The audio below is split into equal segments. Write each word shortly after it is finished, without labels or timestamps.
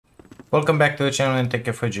Welcome back to the channel and thank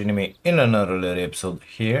you for joining me in another little episode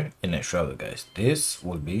here in Enshrouded, guys. This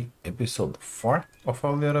will be episode 4 of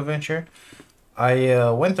our little adventure.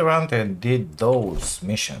 I went around and did those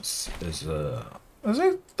missions as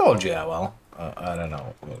I told you. I don't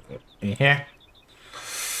know, in here.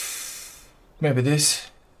 Maybe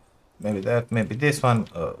this, maybe that, maybe this one,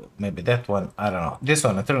 maybe that one. I don't know. This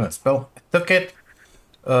one, I turned a spell. I took it.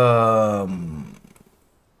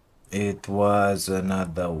 It was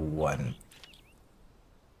another one.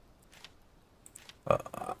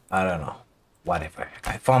 I don't know. Whatever.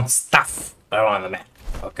 I found stuff around the map.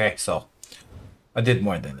 Okay, so I did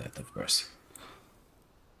more than that, of course.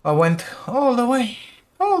 I went all the way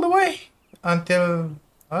until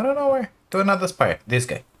I don't know where, to another spire. This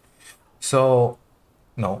guy. So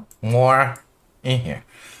no more in here.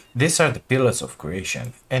 These are the pillars of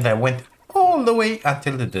creation, and I went all the way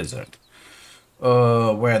until the desert.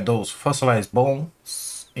 Where those fossilized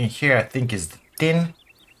bones in here, I think is the tin.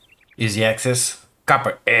 Easy access.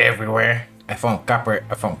 Copper everywhere. I found copper.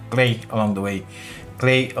 I found clay along the way.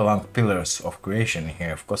 Clay along pillars of creation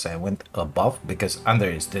here. Of course, I went above because under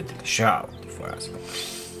is the shroud for us.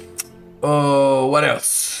 What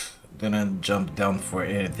else? Didn't jump down for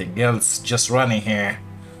anything else. Just running here.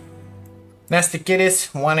 Nasty kitties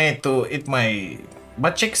wanted to eat my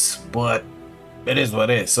butt cheeks, but it is what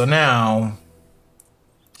it is. So now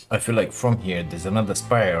I feel like from here there's another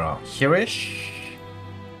spire around here-ish,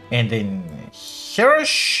 and then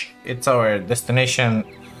here-ish. It's our destination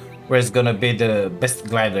where it's gonna be the best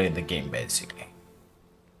glider in the game, basically.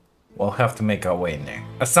 We'll have to make our way in there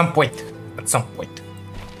at some point.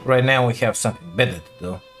 Right now we have something better to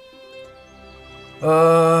do.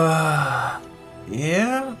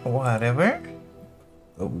 Yeah, whatever.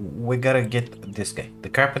 We gotta get this guy, the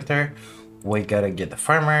carpenter. We gotta get the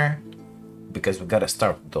farmer, because we gotta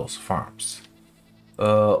start those farms.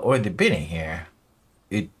 Already been in here.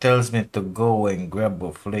 It tells me to go and grab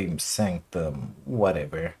a flame sanctum,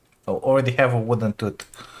 whatever. Oh, already have a wooden tooth.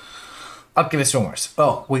 Alchemist rumors.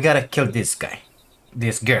 Oh, we gotta kill this guy.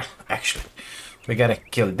 This girl, actually. We gotta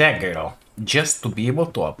kill that girl just to be able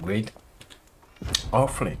to upgrade our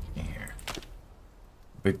flame in here.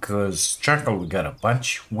 Because charcoal we got a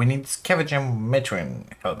bunch. We need scavenging Matron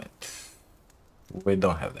helmet. We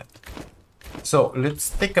don't have that. So let's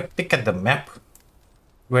take a peek at the map.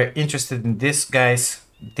 We're interested in this, guys,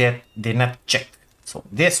 that they're not checked. So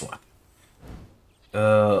this one,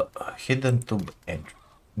 hidden tube entry.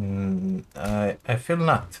 I feel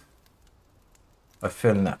not.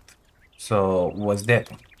 So what's that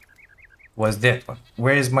one?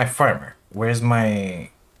 Where is my farmer? Where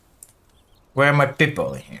are my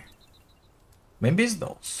people in here? Maybe it's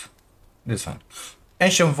those. This one,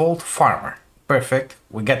 ancient vault farmer. Perfect.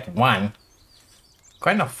 We got one.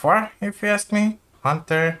 Kind of far, if you ask me.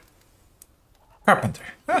 Hunter. Carpenter.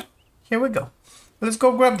 Ah, here we go. Let's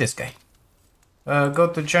go grab this guy. Go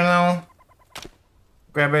to journal.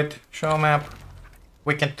 Grab it. Show map.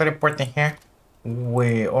 We can teleport in here.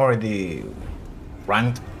 We already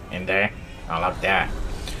ran in there. I like that.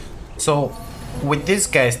 So, with these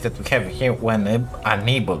guys that we have here, we're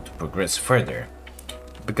unable to progress further.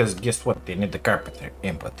 Because guess what? They need the carpenter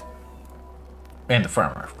input. And the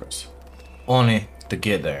farmer, of course. Only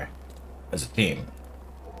together as a team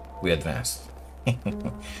we advanced.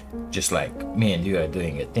 Just like me and you are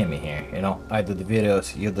doing a team in here, you know. I do the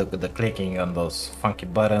videos, you do the clicking on those funky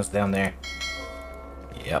buttons down there.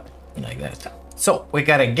 Yep, like that. So we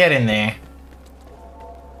gotta get in there.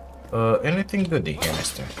 Anything good in here,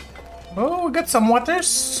 mister? Oh, we got some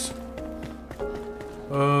waters.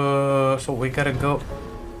 So we gotta go.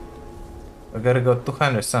 I gotta go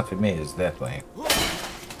 200 something meters that way.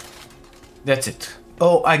 That's it.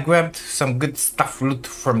 Oh, I grabbed some good stuff loot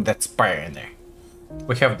from that spire in there.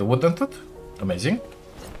 We have the wooden tooth. Amazing.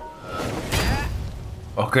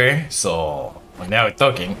 Okay, so now we're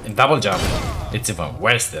talking. In double jump, it's even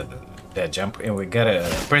worse than that jump. And we gotta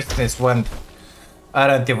press this one. I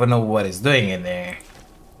don't even know what it's doing in there.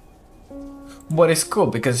 But it's cool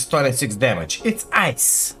because it's 26 damage. It's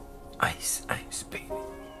ice. Ice, baby.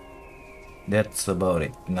 That's about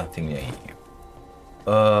it. Nothing new in here.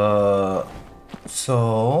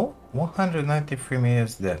 So 193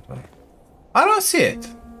 meters that way. I don't see it.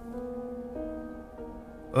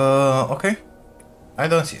 Okay. I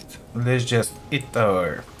don't see it. Let's just eat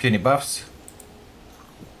our puny buffs.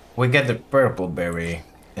 We get the purple berry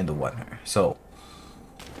in the water. So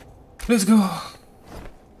let's go.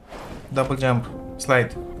 Double jump,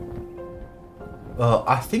 slide.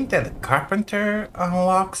 I think that the carpenter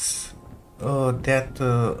unlocks that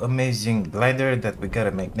amazing glider that we gotta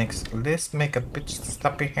make next. Let's make a pitch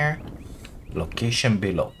stop in here. Location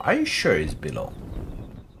below. Are you sure it's below?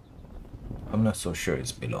 I'm not so sure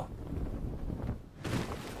it's below.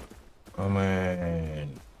 Oh man.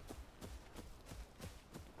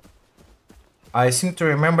 I seem to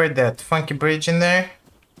remember that funky bridge in there.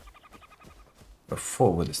 We're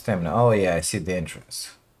full with the stamina. Oh yeah, I see the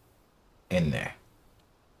entrance. In there.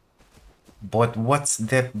 But what's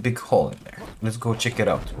that big hole in there? Let's go check it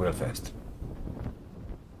out real fast.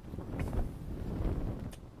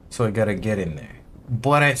 So I gotta get in there.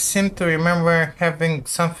 But I seem to remember having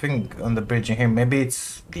something on the bridge in here. Maybe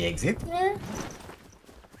it's the exit here?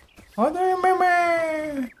 I don't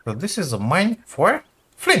remember. So this is a mine for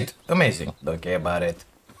flint. Amazing. Don't care about it.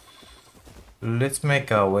 Let's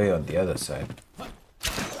make our way on the other side.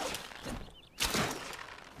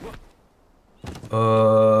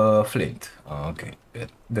 Flint. Oh, okay.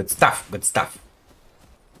 Good. Good stuff. Good stuff.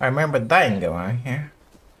 I remember dying around here.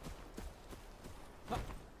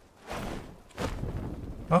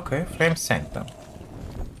 Okay, flame sanctum.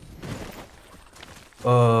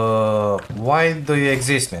 Why do you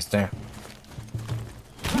exist, mister?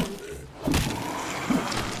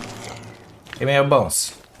 Give me your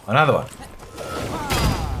bones. Another one.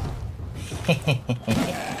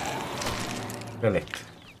 Really?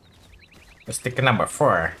 Let's take a number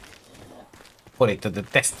 4. Put it to the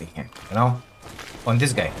testing here, you know? On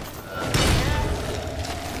this guy.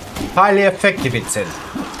 Highly effective, it said.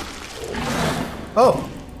 Oh!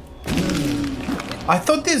 I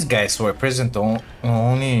thought these guys were present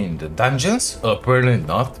only in the dungeons. Apparently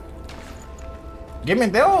not. Give me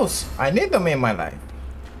those! I need them in my life.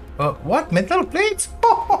 What? Metal plates?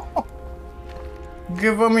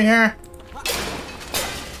 Give them here.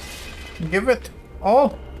 Give it.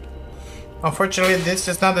 Oh! Unfortunately, this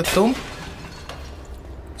is not a tomb.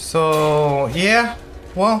 So, yeah.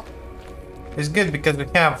 Well, it's good because we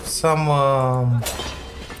have some more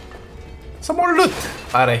loot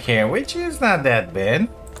out of here, which is not that bad.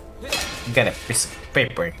 Got a piece of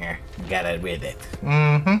paper here. Gotta read it.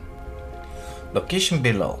 Location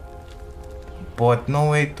below. But no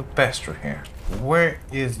way to pass through here. Where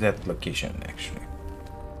is that location actually?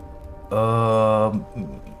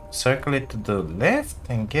 Circle it to the left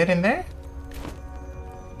and get in there?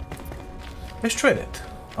 Let's try it.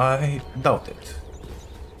 I doubt it.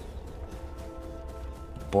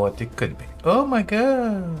 But it could be. Oh my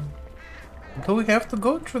god. Do we have to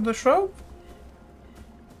go through the shroud?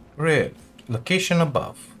 Red. Location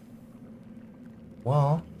above.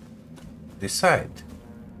 Well, decide.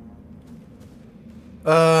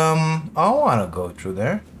 I wanna go through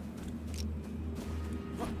there.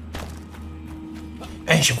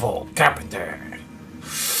 Enshrouded, Carpenter.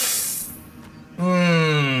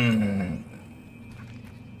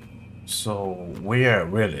 So we are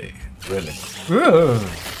really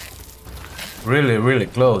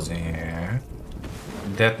close in here.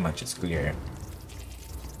 That much is clear.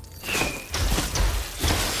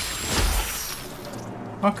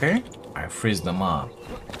 Okay, I freeze them up.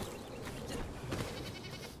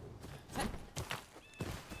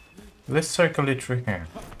 Let's circle it through here.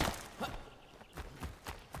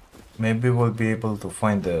 Maybe we'll be able to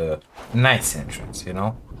find the knight's entrance, you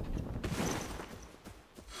know?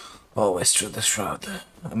 Always through the shroud.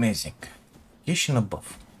 Amazing. Location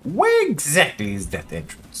above. Where exactly is that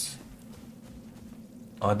entrance?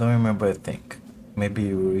 I don't remember a thing. Maybe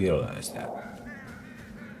you realize that.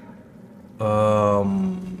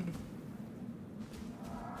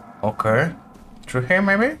 Okay. Through here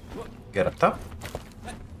maybe? Get up top?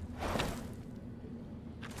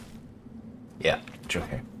 Yeah, through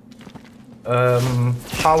here.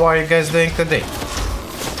 How are you guys doing today?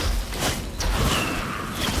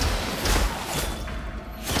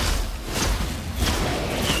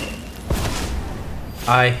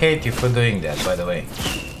 I hate you for doing that, by the way.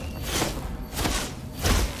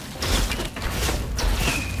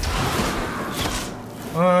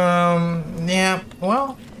 Yeah,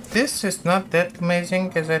 well, this is not that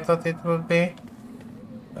amazing as I thought it would be.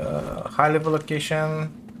 High level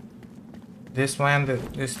location. This one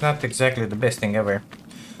is not exactly the best thing ever.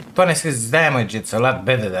 26 damage, it's a lot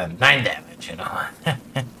better than 9 damage, you know.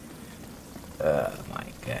 Oh my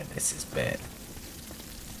god, this is bad.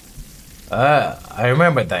 I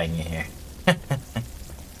remember dying in here.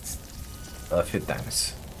 A few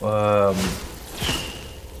times.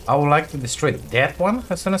 I would like to destroy that one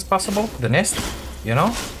as soon as possible. The nest, you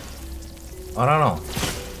know? I don't know.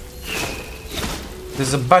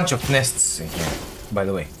 There's a bunch of nests in here, by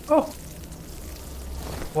the way. Oh!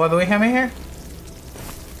 What do we have in here?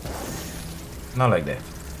 Not like that.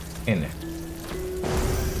 In there.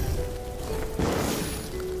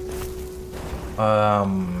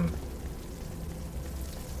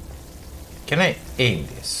 Can I aim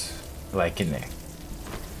this? Like in there?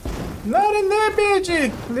 Not in there,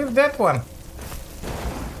 BG! Leave that one.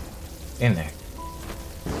 In there.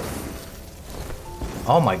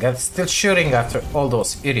 Oh my god, still shooting after all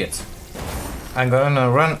those idiots. I'm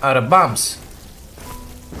gonna run out of bombs.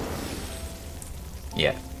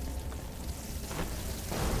 Yeah.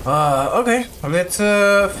 Okay, let's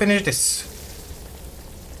finish this.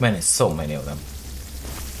 Man, it's so many of them.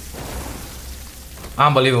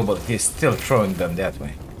 Unbelievable, he's still throwing them that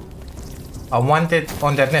way. I want it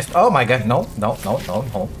on that nest. Oh my god, no, no, no, no,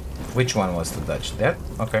 no. Which one was the dodge? That?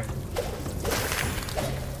 Okay.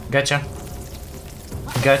 Gotcha.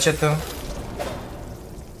 Gotcha too.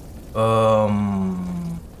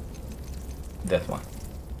 That one.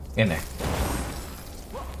 In there.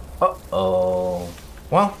 Uh-oh.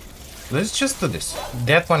 Well, let's just do this.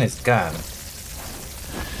 That one is gone.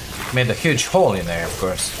 Made a huge hole in there, of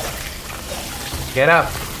course. Get up.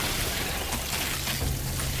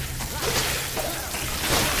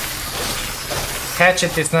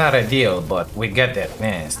 Hatchet is not ideal, but we get that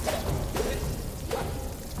nest.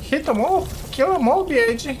 Hit them all. Kill them all,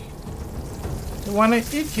 BAG. They wanna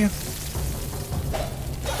eat you.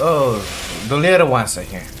 Oh, the little ones are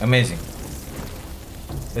here. Amazing.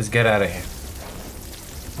 Let's get out of here.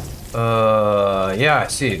 Yeah, I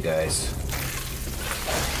see you guys.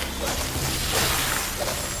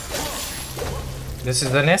 This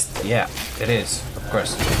is the nest? Yeah, it is, of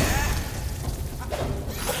course.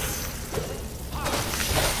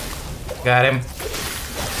 Got him.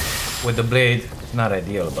 With the blade. Not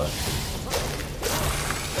ideal, but...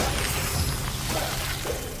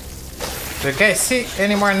 Do you guys see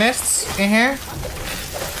any more nests in here?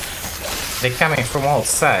 They're coming from all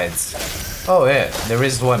sides. Oh yeah, there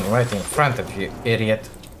is one right in front of you, idiot.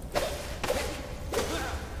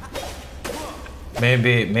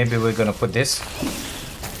 Maybe we're gonna put this.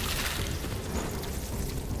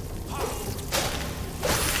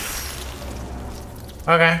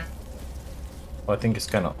 Okay. Oh, I think it's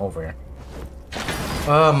kinda over here.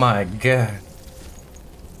 Oh my god.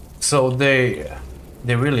 So they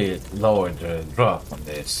really lowered the drop on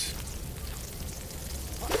this.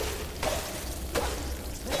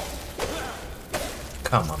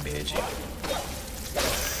 Come on, BG.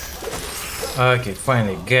 Okay,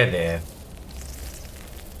 finally get there.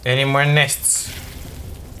 Any more nests?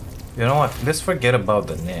 You know what? Let's forget about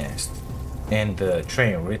the nest and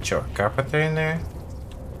train Richard Carpenter in there.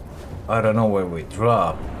 I don't know where we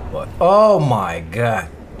drop, but oh my god,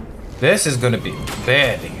 this is gonna be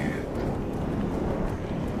bad here.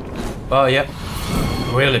 Oh yeah,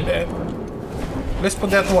 really bad. Let's put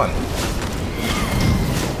that one.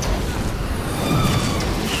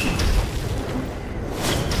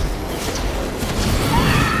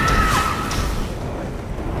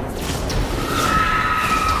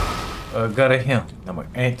 Got a hint, number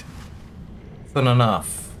 8. Soon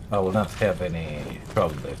enough, I will not have any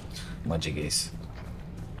trouble with Majigis.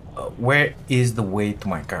 Where is the way to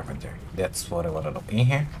my Carpenter? That's what I want to know. In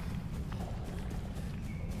here?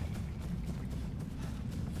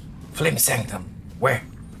 Flame Sanctum. Where?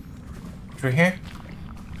 Through here?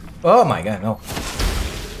 Oh my god, no.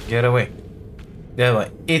 Get away. That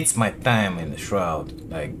way. It's my time in the shroud.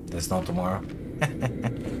 Like, there's no tomorrow.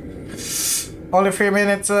 Only 3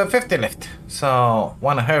 minutes 50 left. So,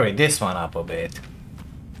 wanna hurry this one up a bit.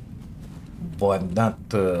 But not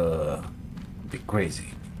be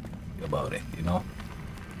crazy about it, you know?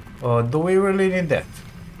 Do we really need that?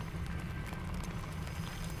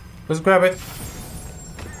 Let's grab it.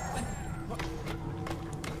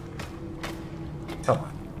 Come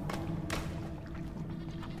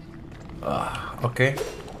on. Okay.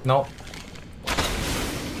 No.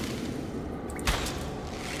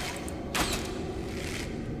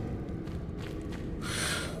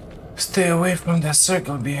 Stay away from that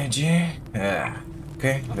circle, BIG. Yeah.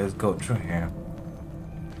 Okay, let's go through here.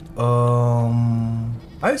 Are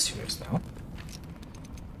you serious now?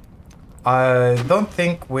 I don't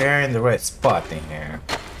think we're in the right spot in here.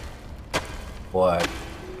 But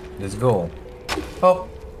let's go. Oh,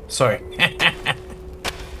 sorry.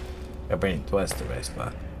 My brain was the right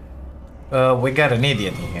spot. We got an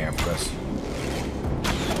idiot in here, of course.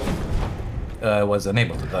 I was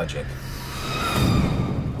unable to dodge it.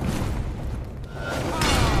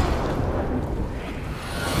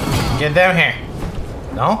 Get down here.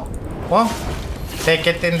 No? Well, take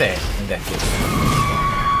it in there. In that case.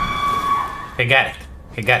 He got it.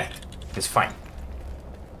 He got it. It's fine.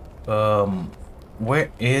 Where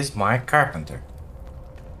is my Carpenter?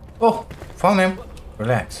 Oh, found him.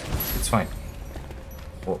 Relax. It's fine.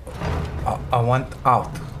 Oh, I want out.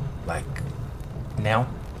 Like, now.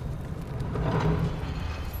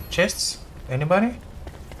 Chests? Anybody?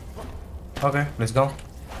 Okay, let's go.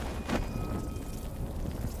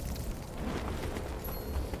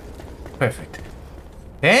 Perfect.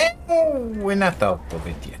 And we're not out of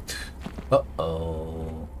it yet.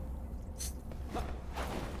 Uh-oh.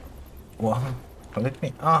 Well, let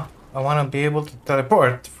me... I want to be able to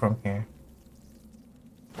teleport from here.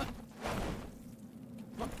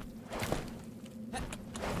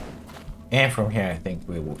 And from here, I think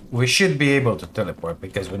we should be able to teleport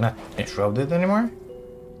because we're not enshrouded anymore.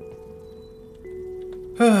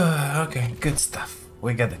 Okay, good stuff.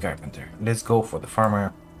 We got the carpenter. Let's go for the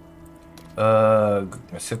farmer.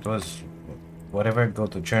 It was whatever. Go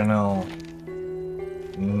to journal.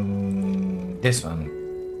 This one.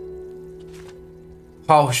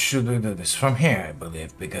 How should we do this? From here, I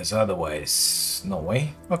believe, because otherwise, no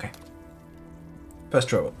way. Okay. Fast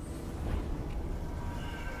travel.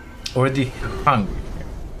 Already hungry here.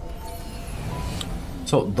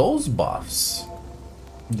 So those buffs,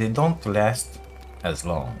 they don't last as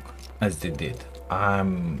long as they did.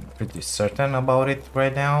 I'm pretty certain about it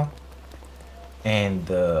right now. And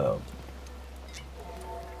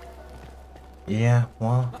yeah,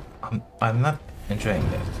 well, I'm not enjoying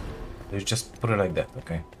that. Let's just put it like that,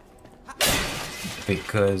 okay?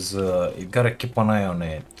 Because you gotta keep an eye on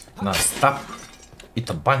it. Not stop, eat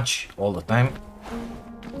a bunch all the time.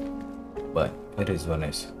 But it is what it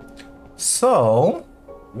is. So,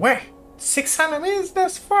 where? 600 meters?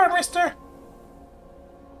 That's far, mister.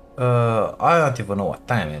 I don't even know what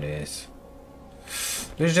time it is.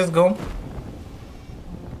 Let's just go.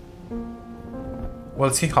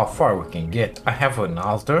 We'll see how far we can get. I have an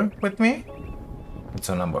altar with me. It's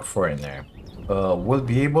a number 4 in there. We'll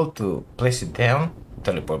be able to place it down,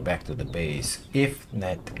 teleport back to the base if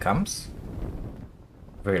net comes.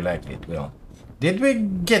 Very likely it will. Did we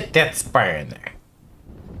get that spire in there?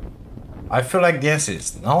 I feel like the answer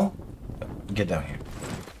is no. Get down here.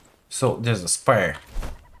 So there's a spire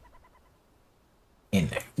in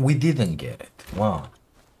there. We didn't get it. Wow.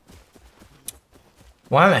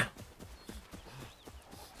 Wow.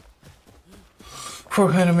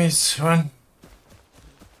 4 enemies, run.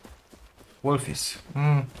 Wolfies.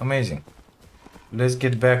 Amazing. Let's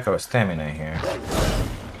get back our stamina here.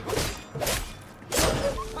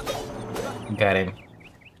 Got him.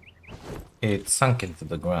 It sunk into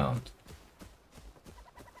the ground.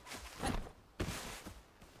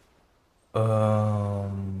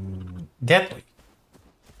 That way.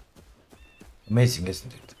 Amazing,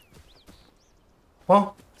 isn't it?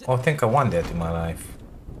 Well, I think I want that in my life.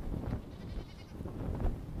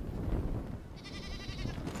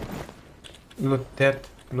 Loot that,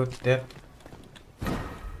 loot that.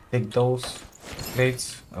 Take those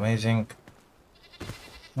plates. Amazing.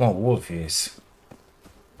 More wolfies.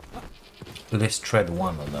 Let's tread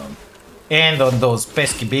one of them. And on those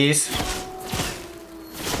pesky bees.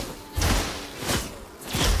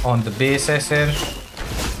 On the bees, I said.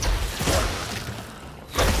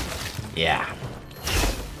 Yeah.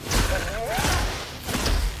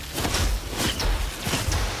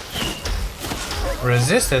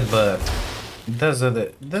 Resisted, but there's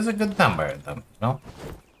a good number of them, no?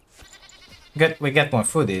 We get more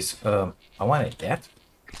foodies. I wanted that.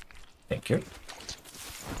 Thank you.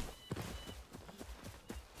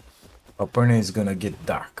 Carpenter is gonna get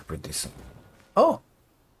dark pretty soon. Oh!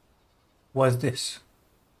 What's this?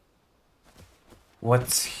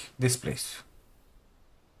 What's this place?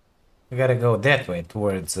 We gotta go that way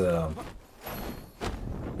towards...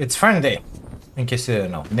 It's Friday, in case you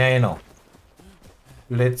don't know. Now you know.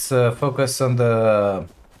 Let's focus on the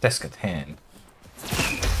task at hand.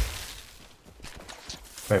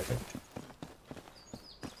 Perfect.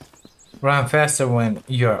 Run faster when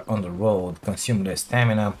you're on the road, consume less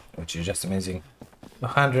stamina, which is just amazing.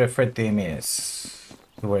 130 minutes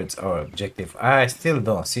towards our objective. I still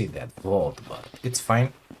don't see that vault, but it's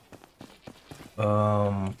fine.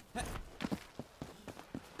 90,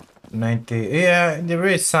 yeah, there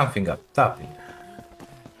is something up top here.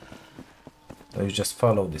 So you just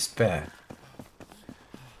follow this path.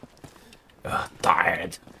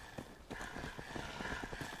 Tired.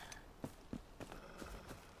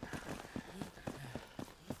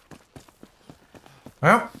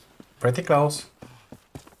 Well, pretty close.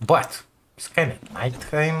 But it's kind of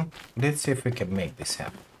nighttime. Let's see if we can make this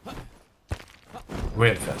happen.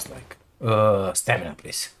 Real fast, like. Stamina,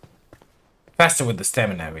 please. Faster with the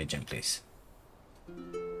stamina region, please.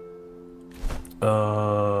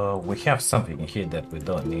 We have something here that we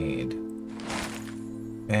don't need.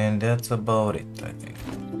 And that's about it, I think.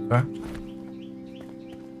 Okay.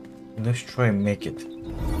 Let's try and make it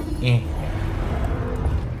in here.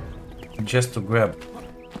 Just to grab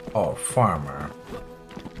our farmer.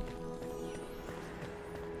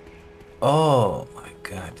 Oh my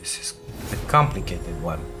god, this is the complicated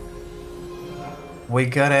one. We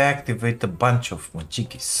gotta activate a bunch of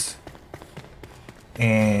majikis.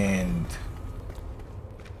 And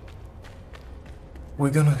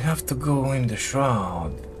we're gonna have to go in the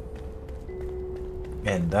shroud.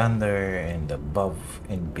 And under and above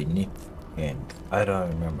and beneath. And I don't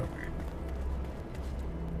remember where.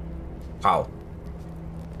 How?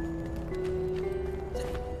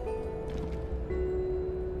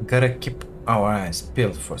 Gotta keep our eyes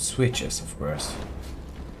peeled for switches, of course.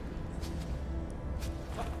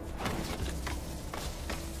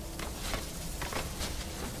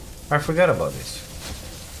 I forgot about this.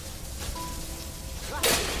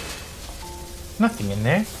 Nothing in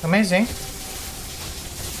there. Amazing.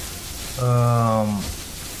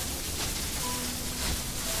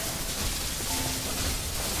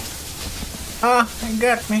 Ah, it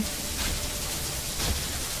got me.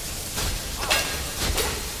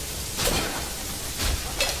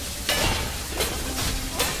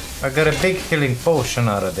 I got a big healing potion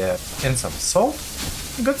out of that and some salt.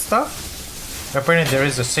 Good stuff. Apparently there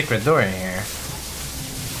is a secret door in here.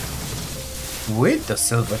 With the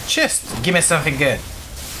silver chest. Give me something good.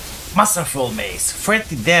 Masterful mace.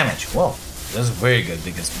 30 damage. Whoa, that's very good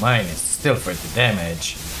because mine is still 30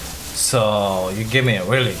 damage. So you give me a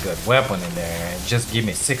really good weapon in there. Just give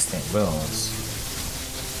me 16 wounds.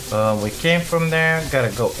 We came from there.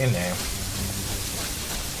 Gotta go in there.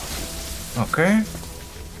 Okay.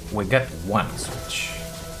 We got one switch.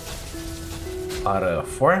 Out of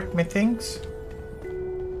 4, methinks.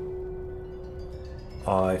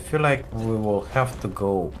 I feel like we will have to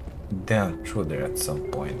go down through there at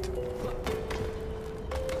some point.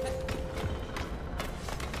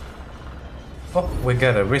 Oh, we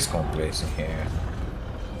got a respawn place in here.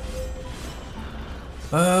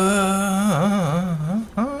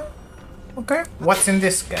 Okay, what's in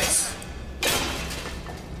this, guys?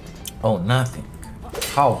 Oh, nothing.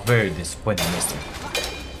 How very disappointing is it?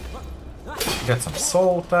 Got some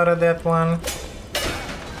salt out of that one.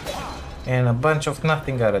 And a bunch of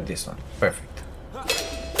nothing out of this one. Perfect.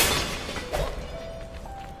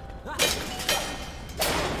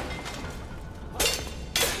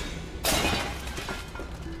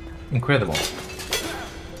 Incredible.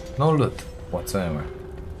 No loot whatsoever.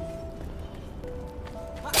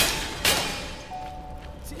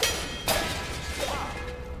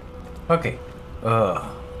 Okay.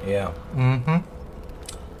 Yeah.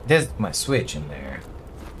 There's my switch in there.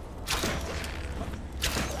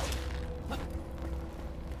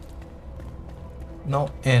 No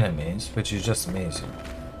enemies, which is just amazing.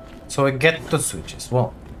 So I get 2 switches.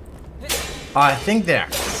 Well, I think there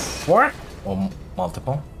are 4 or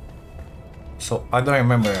multiple. So I don't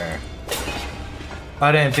remember.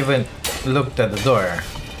 I didn't even look at the door.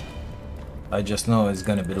 I just know it's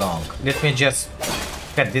gonna be long. Let me just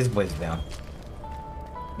cut these boys down.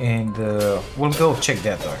 And we'll go check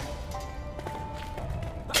that door.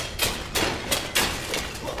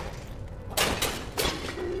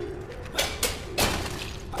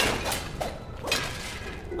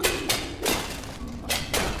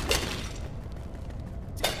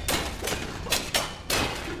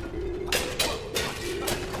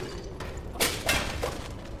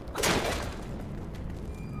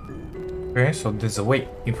 Okay, so there's a way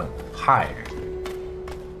even higher.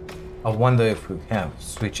 I wonder if we have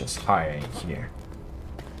switches higher in here.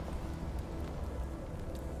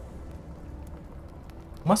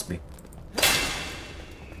 Must be.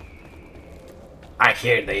 I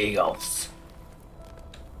hear the eagles.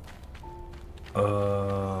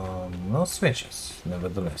 No switches,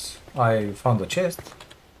 nevertheless. I found a chest.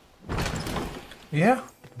 Yeah,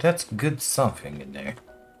 that's good something in there.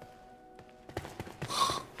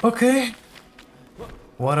 Okay.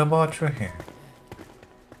 What about through here?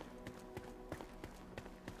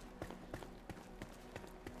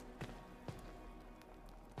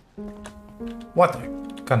 Water,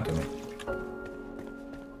 come to me.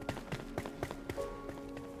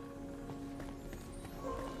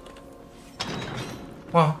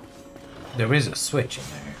 Well, there is a switch in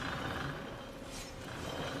there.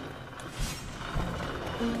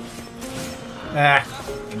 Ah,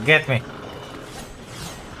 get me.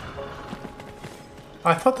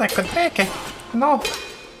 I thought I could make it. No,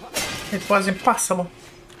 it was impossible.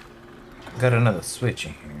 Got another switch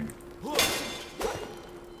in here.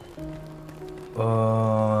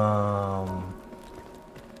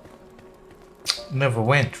 Never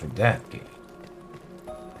went through that gate.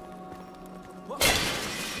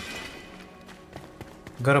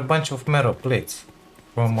 Got a bunch of metal plates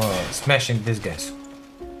from smashing these guys.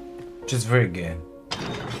 Which is very good.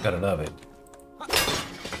 Gotta love it.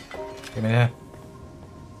 Give me that.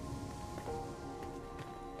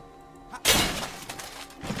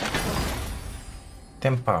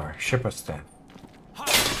 10 power, shepherd staff.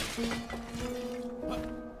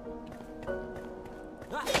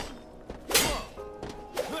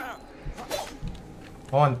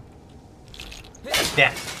 On.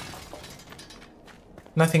 Yeah.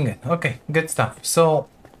 Nothing good. Okay, good stuff. So,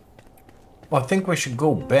 I think we should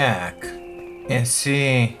go back and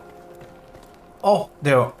see. Oh,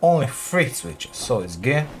 there are only 3 switches, so it's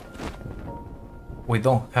good. We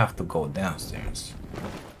don't have to go downstairs.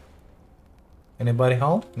 Anybody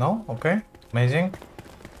home? No? Okay. Amazing.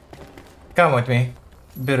 Come with me,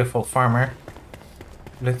 beautiful farmer.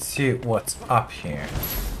 Let's see what's up here.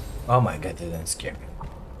 Oh my god, it didn't scare me.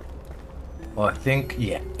 Oh, I think,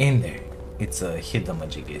 yeah, in there. It's a hidden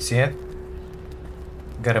magic, you see it?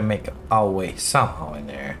 Gotta make our way somehow in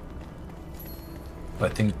there. I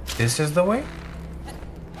think this is the way?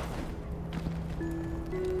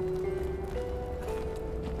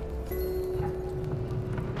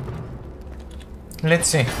 Let's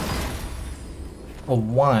see. A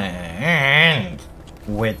 1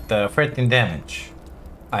 with 13 damage.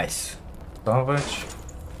 Ice. Salvage.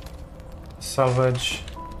 Salvage.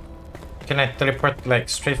 Can I teleport like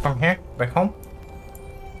straight from here back home?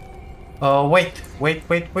 Oh, wait.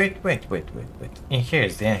 In here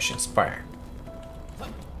is the ancient spire.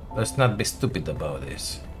 Let's not be stupid about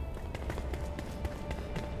this.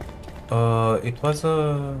 It was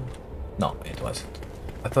a... No, it wasn't.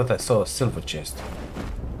 I thought I saw a silver chest.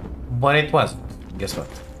 But it wasn't. Guess what?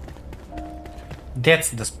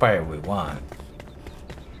 That's the spire we want.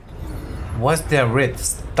 Was there red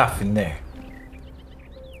stuff in there?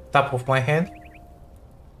 Top of my head?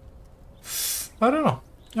 I don't know.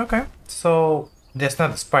 Okay. So, that's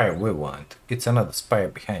not the spire we want. It's another spire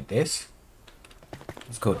behind this.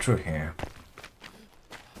 Let's go through here.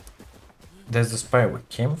 That's the spire we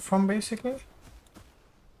came from, basically?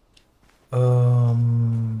 I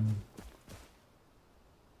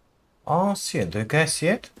don't see it. Do you guys see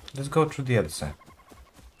it? Let's go through the other side.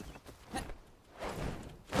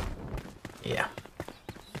 Yeah.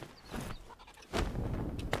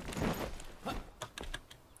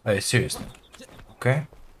 Are you serious now? Okay.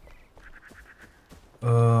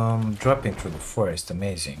 Dropping through the forest,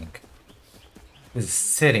 amazing. This is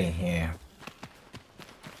sitting here.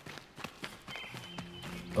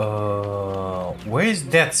 Where is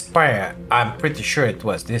that spire? I'm pretty sure it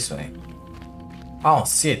was this way. I don't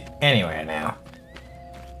see it anywhere now.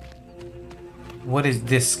 What is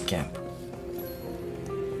this camp?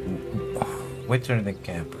 Return the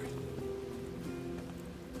camper.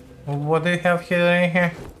 What do you have here in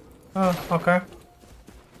here? Oh, okay.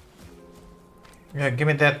 Yeah, give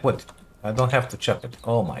me that wood. I don't have to chop it.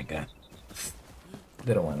 Oh my god.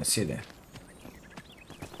 Didn't want to see that.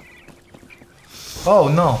 Oh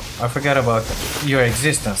no, I forgot about your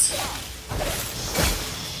existence.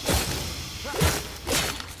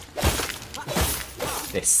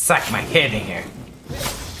 They suck my head in here.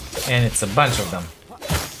 And it's a bunch of them.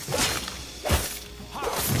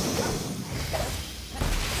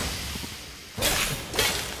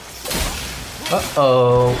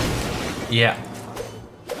 Uh-oh. Yeah.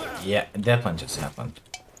 Yeah, that one just happened.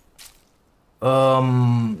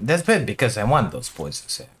 That's bad because I want those poison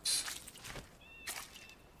sacs.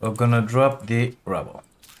 We're gonna drop the rubble.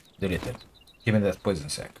 Delete it. Give me that poison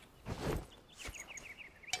sac.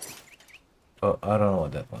 Oh, I don't know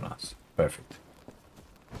what that one was. Perfect.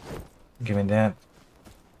 Give me that.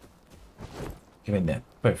 Give me that.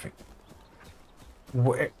 Perfect.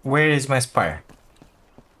 Where is my spire?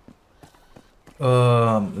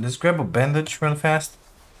 Let's grab a bandage real fast.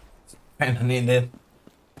 Kinda need it.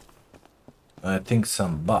 I think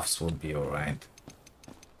some buffs will be alright.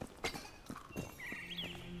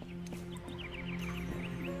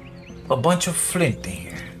 A bunch of flint in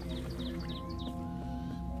here.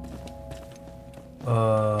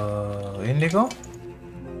 Indigo?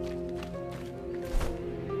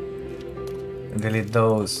 Delete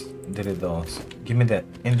those. Delete those. Give me that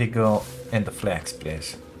indigo and the flax,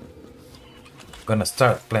 please. Gonna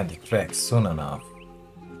start planting flax soon enough.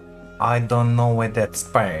 I don't know where that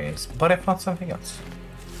spire is, but I found something else.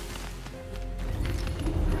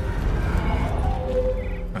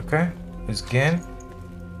 Okay, it's again.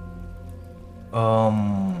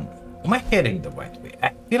 Am I heading the right way?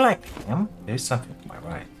 I feel like I am. There's something to my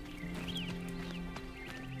right.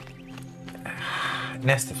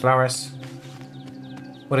 Nasty flowers.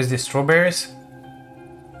 What is this? Strawberries?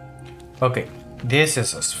 Okay, this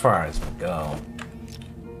is as far as we go.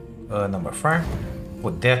 Number 4.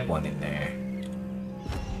 Put that one in there.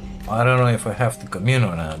 I don't know if I have to commune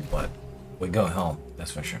or not, but we're going home, that's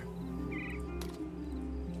for sure.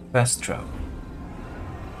 Fast travel.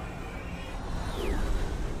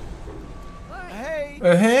 Hey!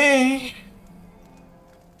 Hey.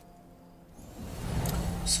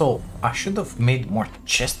 So I should have made more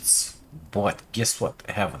chests, but guess what?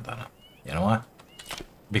 I haven't done it. You know what?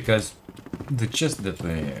 Because the chest that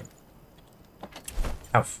we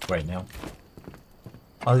have right now,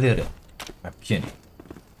 a little, a puny.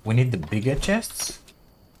 We need the bigger chests.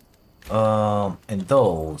 And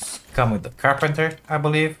those come with the Carpenter, I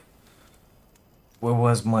believe. Where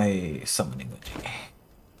was my summoning logic?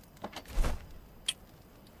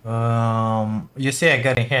 You see, I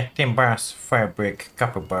got in here tin bars, fire brick,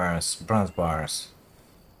 copper bars, bronze bars.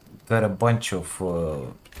 Got a bunch of,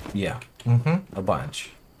 yeah, a bunch.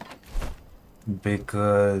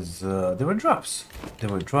 Because there were drops. There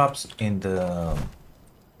were drops in the,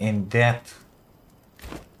 in that,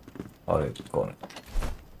 how do you call it?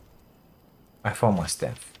 I found my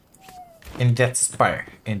stuff. In that spire,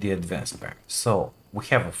 in the advanced spire. So we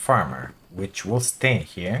have a farmer, which will stay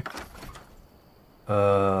here.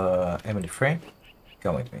 Emily Frey,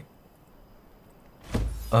 come with me.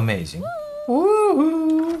 Amazing.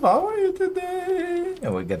 Woohoo! How are you today?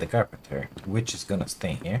 And we get the Carpenter, which is gonna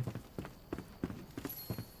stay here.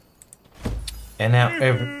 And now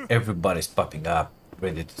everybody's popping up,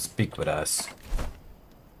 ready to speak with us.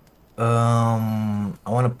 I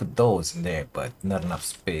want to put those in there, but not enough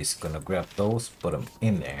space. Gonna grab those, put them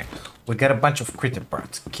in there. We got a bunch of critter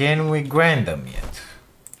parts. Can we grind them yet?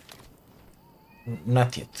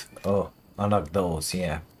 Not yet. Oh, unlock those,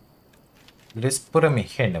 yeah. Let's put them in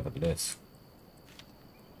here nevertheless.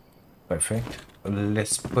 Perfect.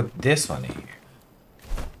 Let's put this one in here.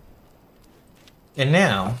 And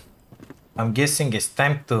now, I'm guessing it's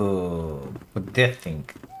time to put that thing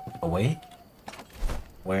away.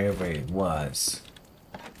 Wherever it was.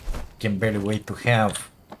 Can barely wait to have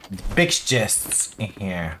the big chests in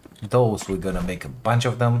here. Those, we're gonna make a bunch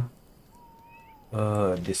of them.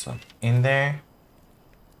 This one in there.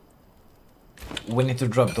 We need to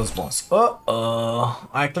drop those bones. Uh-oh,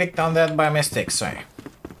 I clicked on that by mistake, sorry.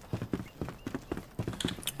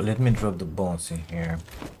 Let me drop the bones in here.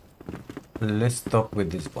 Let's talk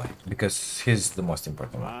with this boy, because he's the most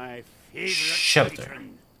important one. Shelter.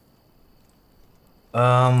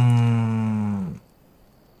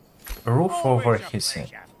 Roof over his head.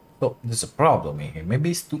 So there's a problem in here.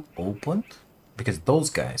 Maybe it's too open because those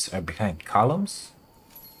guys are behind columns.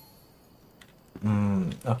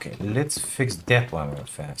 Okay, let's fix that one real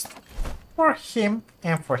fast. For him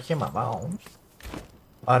and for him alone.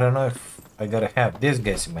 I don't know if I gotta have these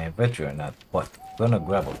guys in my inventory or not, but I'm gonna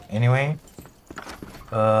grab them anyway.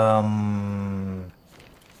 1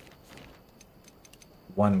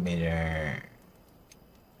 meter.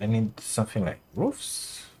 I need something like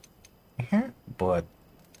roofs here, but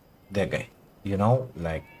that guy, you know,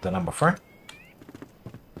 like the number 4.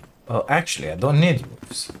 Oh, actually, I don't need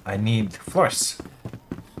roofs. I need floors.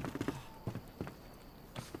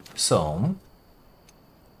 So,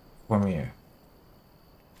 from here,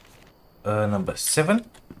 number 7,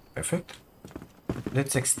 perfect.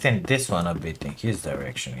 Let's extend this one a bit in his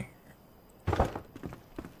direction here.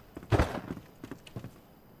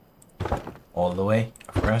 All the way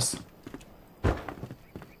across.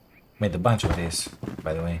 Made a bunch of this,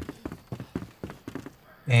 by the way.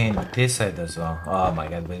 And this side as well. Oh my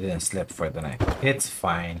god, we didn't sleep for the night. It's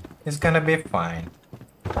fine. It's gonna be fine.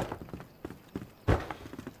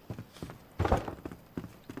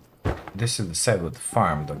 This is the side with the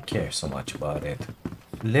farm. Don't care so much about it.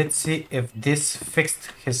 Let's see if this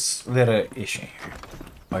fixed his little issue here.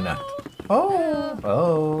 Or not. Oh.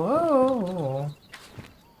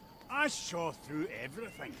 I saw through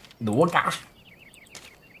everything. The water.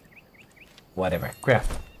 Whatever.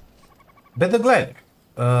 Craft. Better glider.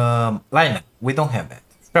 Liner. We don't have that.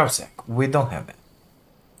 Sprout sack. We don't have that.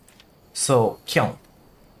 So, kiln.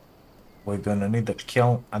 We're gonna need a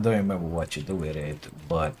kiln. I don't remember what you do with it,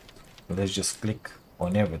 but let's just click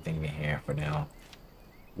on everything in here for now.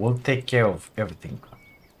 We'll take care of everything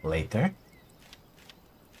later.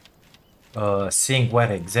 Seeing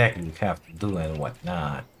what exactly you have to do and what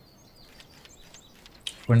not.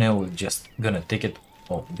 For now, we're just gonna take it.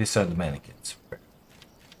 Oh, these are the mannequins.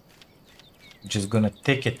 Just gonna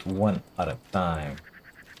take it one at a time.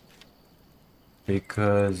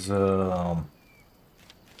 Because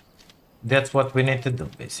that's what we need to do,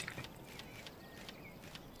 basically.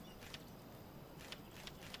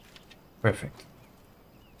 Perfect.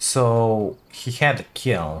 So he had a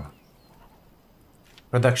kiln.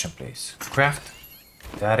 Production place. Craft.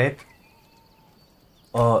 Got it.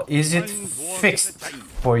 Is it fixed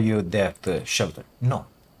for you, that shelter? No.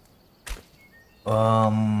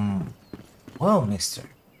 Well, mister.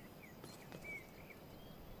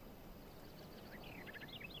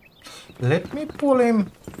 Let me pull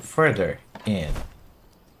him further in.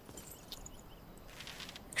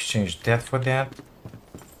 Exchange that for that.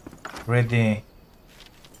 Ready.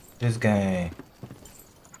 This guy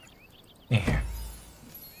in here.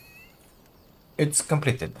 It's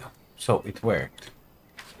completed now, so it worked.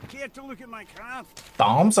 Care to look at my craft?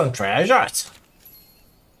 Tombs and treasures.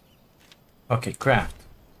 Okay, craft.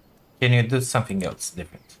 Can you do something else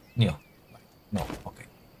different? No. No. Okay.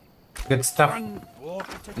 Good stuff. One block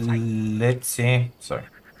at a time. Let's see. Sorry.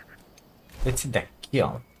 Let's see that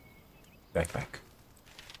kill. Backpack.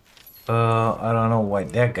 I don't know why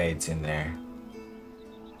that guy is in there.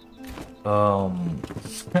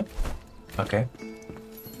 Okay.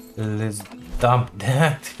 Let's dump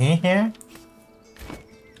that in here.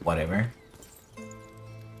 Whatever.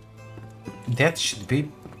 That should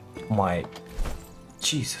be my...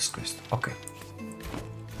 Jesus Christ. Okay.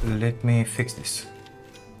 Let me fix this.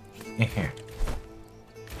 In here.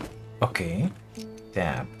 Okay.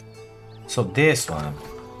 Tab. So this one.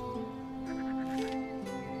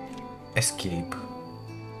 Escape.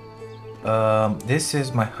 This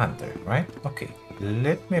is my hunter, right? Okay.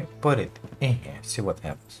 Let me put it in here. See what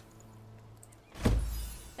happens.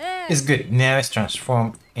 It's good. Now it's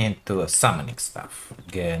transformed into a summoning stuff.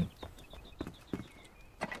 Good.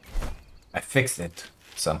 I fixed it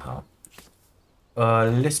somehow.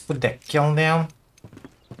 Let's put that kiln down.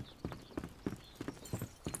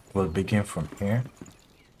 We'll begin from here.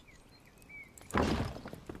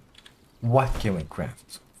 What can we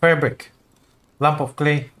craft? Fire brick, lump of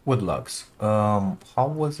clay, wood logs. How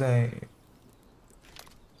was I?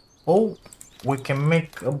 Oh, we can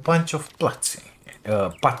make a bunch of pots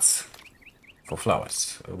for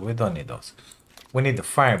flowers. We don't need those. We need the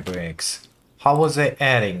fire bricks. How was I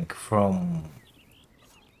adding from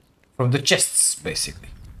the chests, basically?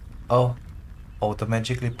 Oh,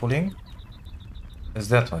 automatically pulling? Is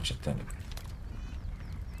that what you're telling me?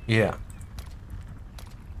 Yeah.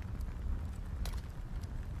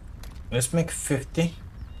 Let's make 50.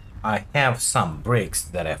 I have some bricks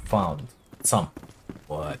that I found. Some,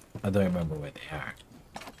 but I don't remember where they are.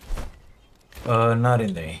 Not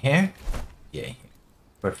in there. Here? Yeah, here.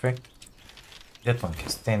 Perfect. That one can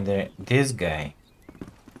stand there. This guy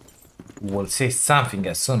will say something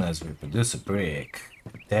as soon as we produce a brick.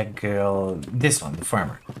 That girl... This one, the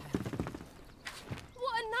farmer.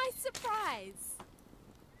 What a nice surprise!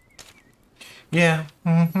 Yeah,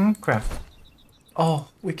 craft. Oh,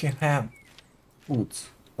 we can have woods.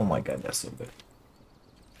 Oh my god, that's so good.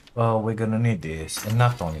 Oh, we're gonna need this, and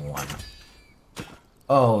not only one.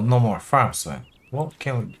 Oh, no more farm swing. Well,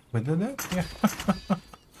 can we do that? Yeah.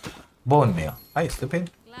 Bone meal. Are you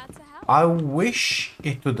stupid? Glad to help. I wish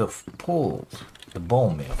it would have pulled the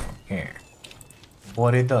bone meal from here,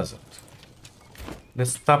 but it doesn't.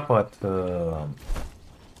 Let's stop at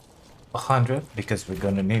 100 because we're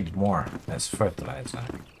gonna need more as fertilizer,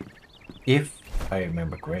 if I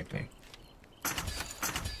remember correctly.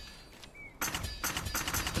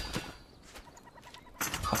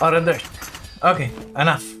 Out of dirt. Okay,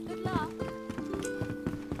 enough. Good luck.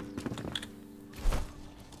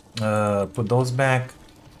 Put those back.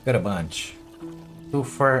 Got a bunch. 2,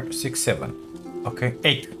 4, 6, 7. Okay,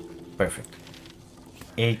 8. Perfect.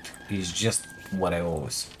 8 is just what I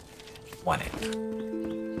always wanted.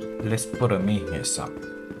 Let's put them in here some.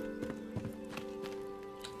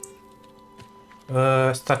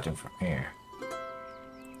 Starting from here.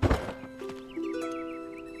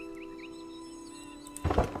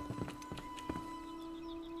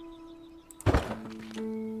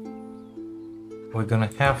 We're gonna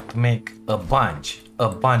have to make a bunch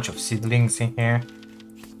of seedlings in here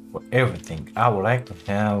for everything. I would like to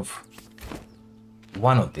have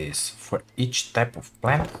one of these for each type of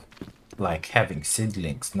plant, like having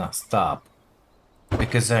seedlings not stop,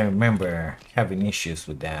 because I remember having issues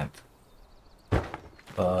with that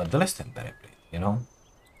the last time that I played, you know.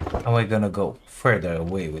 And we're gonna go further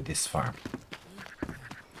away with this farm.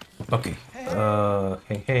 Okay,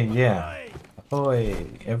 hey, yeah. Ahoy,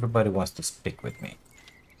 everybody wants to speak with me.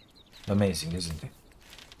 Amazing, isn't it?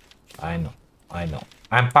 I know.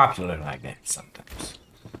 I'm popular like that sometimes.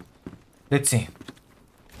 Let's see.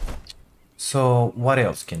 So, what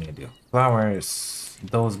else can you do? Flowers,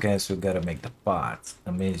 those guys who gotta make the pots.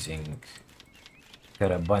 Amazing.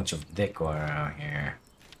 Got a bunch of decor around here.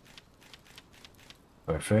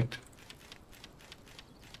 Perfect.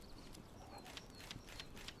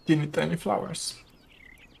 Teeny tiny flowers.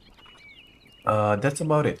 That's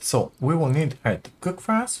about it. So we will need her to cook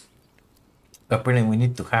for us. Apparently we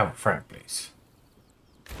need to have a fireplace.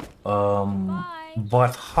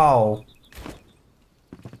 But how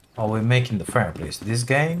are we making the fireplace? This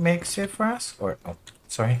guy makes it for us, or oh,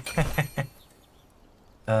 Sorry.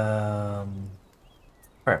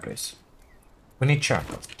 Fireplace. We need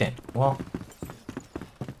charcoal. 10. Well,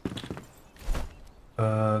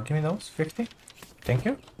 give me those. 50. Thank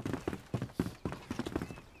you.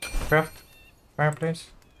 Craft. Fireplace.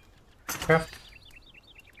 Craft.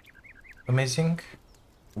 Amazing.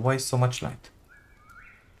 Why so much light?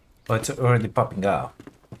 Oh, it's already popping out.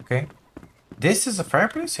 Okay. This is a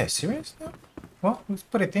fireplace? Are you serious now? Well, let's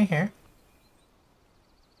put it in here.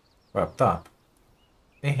 Or up top.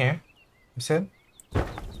 In here. You said?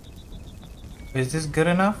 Is this good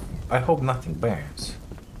enough? I hope nothing burns.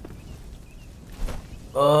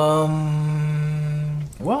 Well,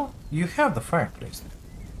 you have the fireplace.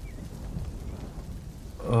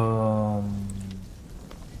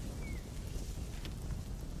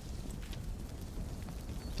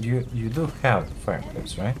 You do have the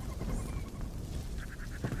fireplace, right?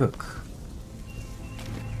 Cook.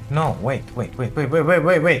 No, wait.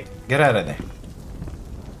 Get out of there.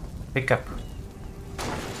 Pick up.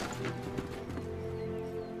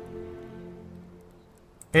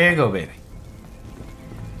 Here you go, baby.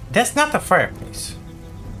 That's not a fireplace.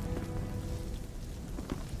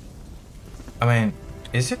 I mean,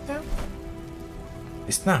 is it now?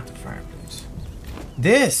 It's not a fireplace.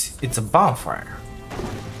 This, it's a bonfire.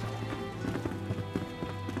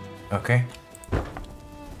 Okay.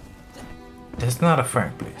 That's not a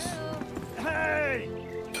fireplace. Hey!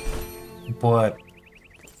 But...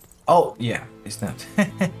 Oh, yeah, it's not.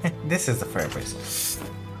 This is the fireplace.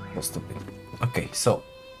 So stupid. Okay, so...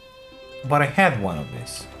 But I had one of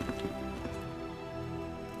this.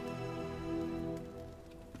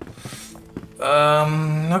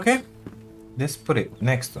 Okay. Let's put it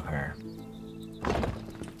next to her.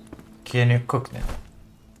 Can you cook now?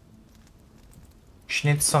 She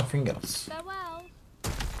needs something else. Farewell.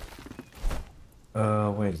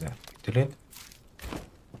 Where is that? Delete.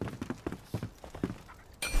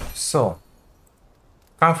 So,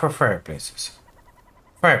 come for fireplaces.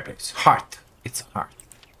 Fireplace, heart. It's a heart.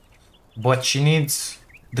 But she needs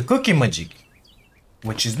the cooking magic,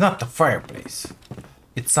 which is not the fireplace.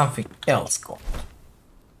 It's something else called.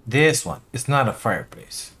 This one is not a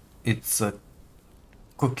fireplace. It's a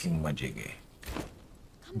cooking magic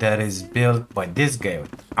that is built by this guy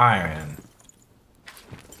with iron.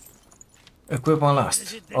 Equipment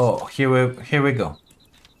lost. Oh, here we go.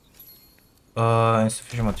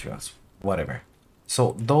 Insufficient materials. Whatever.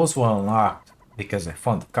 So those were unlocked because I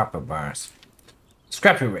found the copper bars.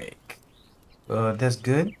 Scrappy rake. That's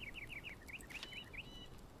good.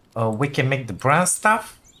 We can make the bronze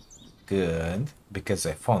stuff. Good, because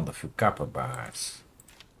I found a few copper bars.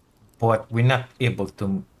 But we're not able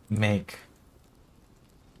to make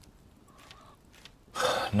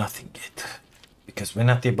nothing yet. Because we're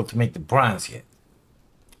not able to make the bronze yet.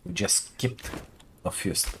 We just skipped a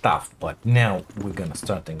few stuff, but now we're gonna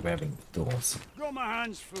start grabbing the tools. Got my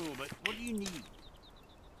hands full, but what do you need?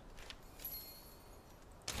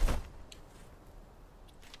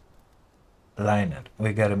 Lineup.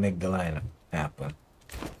 We gotta make the lineup happen.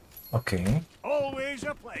 Okay. Always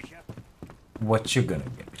a pleasure. What you gonna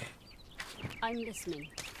give me? I'm listening.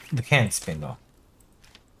 The hand spindle.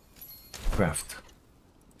 Craft.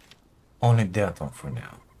 Only that one for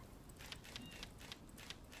now.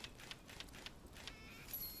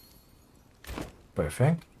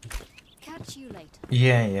 Perfect. Catch you later.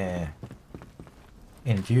 Yeah.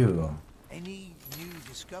 And you? Any new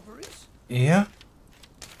discoveries? Yeah?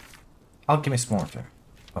 Alchemist mortar.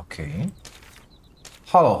 Okay.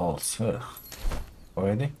 Hollow holes. Ugh.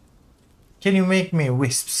 Already? Can you make me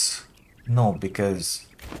wisps? No, because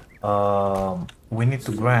we need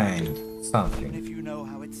to grind something. If you know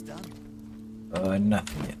how it's done.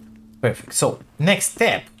 Nothing yet. Perfect. So, next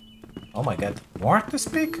step. Oh my god. More to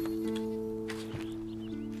speak?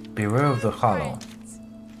 Beware of the hollow.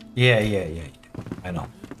 Yeah. I know,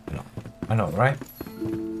 right?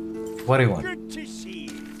 What do you want? Good to see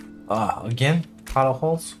you. Again? Hollow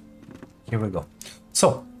holes? Here we go.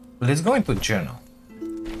 So, let's go into journal.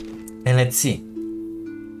 And let's see.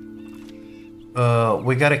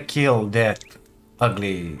 We gotta kill that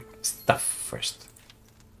ugly stuff first.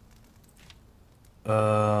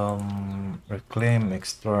 Reclaim,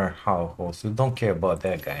 explore hollow holes. We don't care about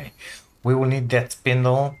that guy. We will need that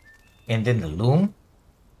spindle and then the loom.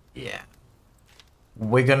 Yeah.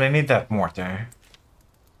 We're gonna need that mortar.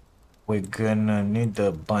 We're gonna need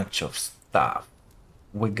a bunch of stuff.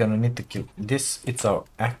 We're gonna need to kill this. It's our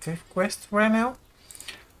active quest right now.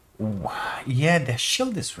 Ooh, yeah, the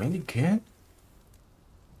shield is really good.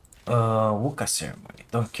 Wooka ceremony.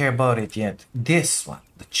 Don't care about it yet. This one,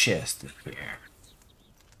 the chest here.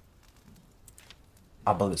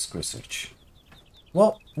 Obelisk research.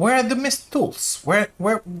 Well, where are the missed tools? Where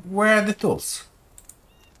are the tools?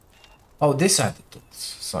 Oh, these are the tools.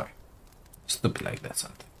 Sorry. Stupid like that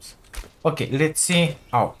sometimes. Okay, let's see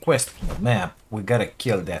our quest on the map. We gotta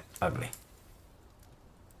kill that ugly.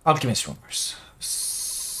 Alchemist rumors.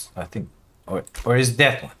 I think, or is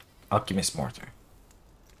that one? Alchemist mortar.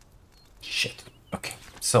 Shit. Okay,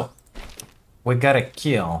 so we gotta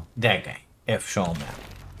kill that guy. F show map.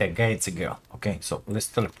 That guy, it's a girl. Okay, so let's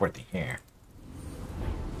teleport in here.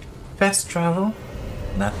 Fast travel,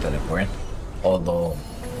 not teleport. Although,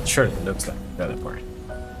 sure, it looks like teleport.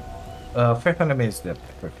 500 minutes left.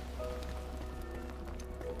 Perfect.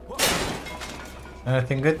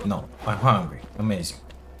 Anything good? No. I'm hungry. Amazing.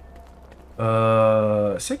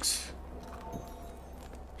 6,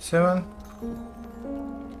 7,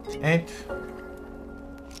 8.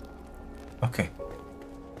 Okay.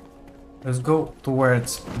 Let's go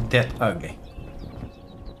towards that ugly.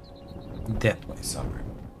 That way somewhere.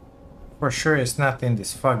 For sure it's not in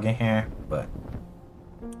this fog in here, but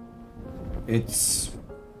it's...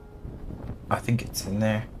 I think it's in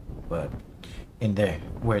there, but in there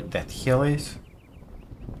where that hill is.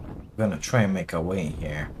 We're gonna try and make our way in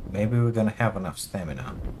here. Maybe we're gonna have enough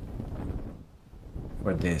stamina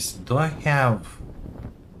for this. Do I have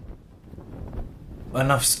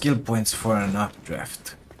enough skill points for an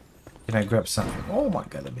updraft? Can I grab something? Oh my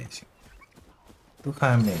god, amazing.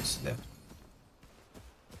 200 minutes left.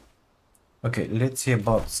 Okay, let's see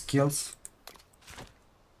about skills.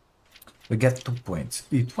 We get 2 points.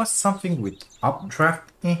 It was something with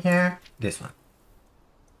updraft in here. This one.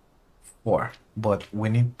 4. But we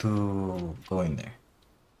need to go in there.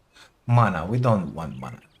 Mana. We don't want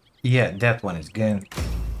mana. Yeah, that one is good.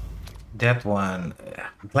 That one...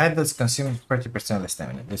 Gliders consuming 30% less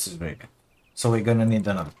stamina. This is very good. So we're gonna need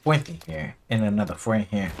another point in here. And another 4 in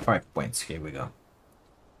here. 5 points. Here we go.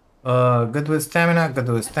 Good with stamina. Good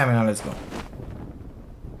with stamina. Let's go.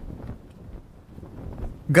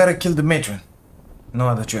 Gotta kill the matron. No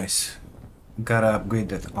other choice. Gotta upgrade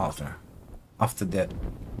that altar. After that,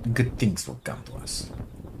 good things will come to us.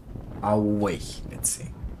 Our way. Let's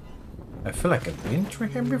see. I feel like I've been through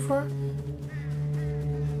here before.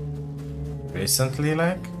 Recently,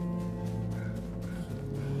 like?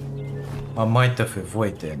 I might have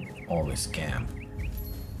avoided all this scam.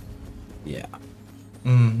 Yeah.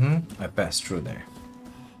 I passed through there.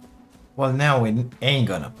 Well, now we ain't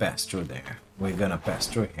gonna pass through there. We're gonna pass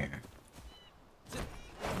through here.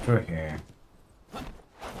 Through here.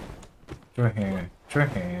 Through here. Through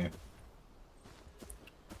here.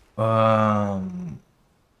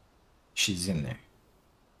 She's in there.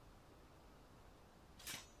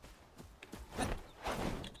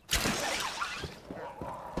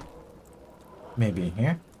 Maybe in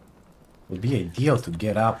here? Would be ideal to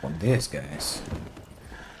get up on this, guys.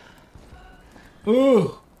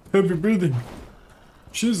 Oh, heavy breathing.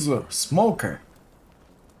 She's a smoker.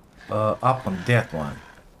 Up on that one.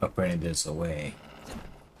 Apparently there's a way.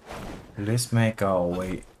 Let's make our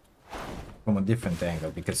way from a different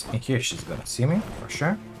angle, because in here she's gonna see me, for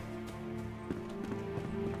sure.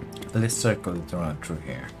 Let's circle it around through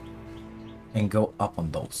here. And go up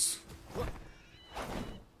on those.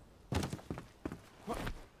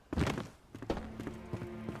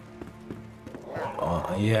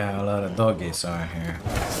 Oh, yeah, a lot of doggies are here.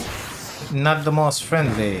 Not the most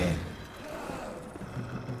friendly.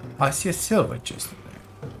 I see a silver chest there.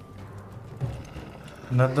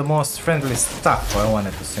 Not the most friendly stuff, I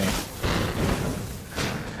wanted to say.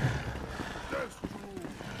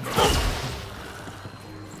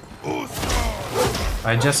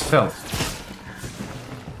 I just fell.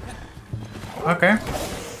 Okay.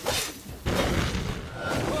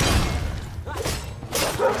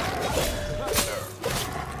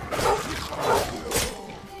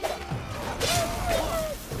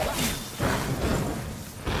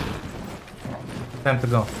 Time to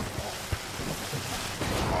go.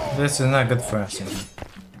 This is not good for us.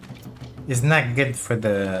 It's not good for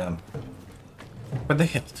the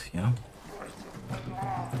health, you know.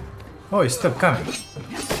 Oh, he's still coming.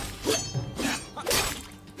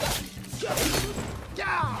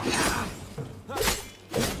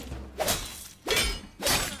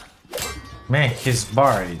 Man, his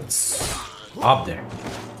bar is up there.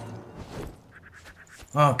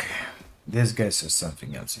 Okay, these guys are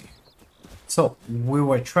something else here. So, we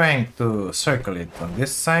were trying to circle it on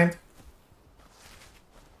this side.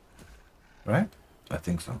 Right? I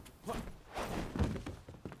think so.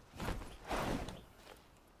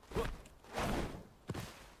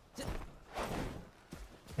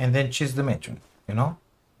 And then choose the matron, you know?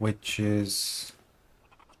 Which is...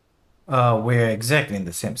 we're exactly in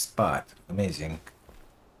the same spot. Amazing.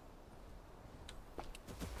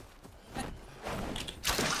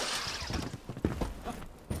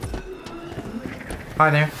 Hi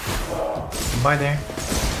there. Bye there.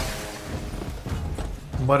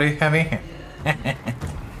 What do you have in here?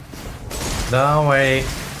 Don't worry.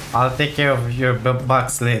 I'll take care of your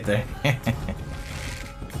box later.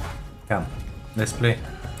 Come, let's play.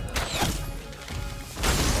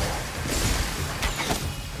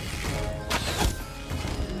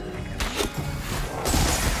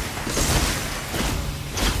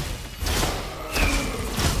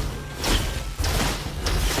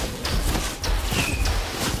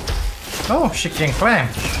 Oh, she can climb.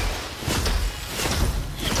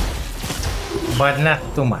 But not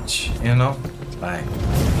too much, you know? Like,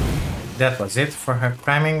 that was it for her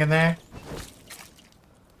climbing in there.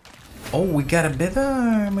 Oh, we got a better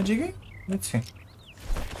Majiggy? Let's see.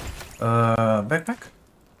 Backpack?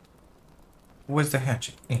 Where's the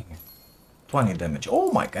hatchet? In here. 20 damage. Oh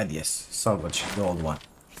my god, yes. Salvage, the old one.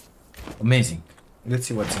 Amazing. Let's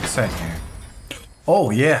see what's inside here.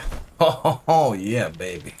 Oh, yeah. Oh, yeah,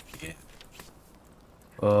 baby. Yeah.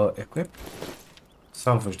 Equip.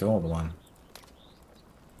 Salvage the old one.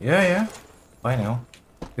 Yeah. I know.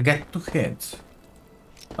 We got 2 heads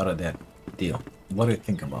out of that deal. What do you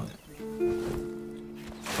think about it?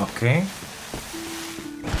 Okay.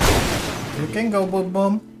 You can go boom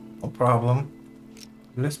boom. No problem.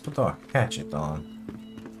 Let's put our hatchet on.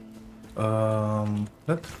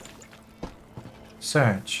 Look.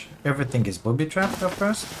 Search. Everything is booby trapped at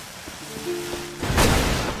first.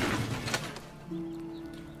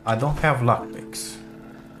 I don't have lockpicks.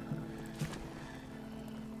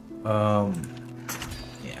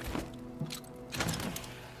 Yeah.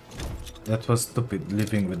 That was stupid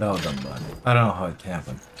living without them, but I don't know how it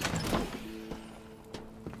happened.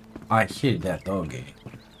 I hear that doggy.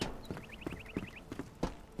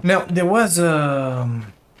 Now, there was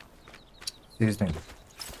his name.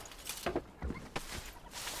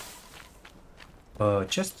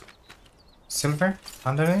 Just silver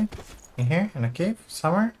underneath in here in a cave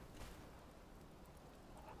somewhere.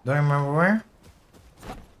 Don't remember where.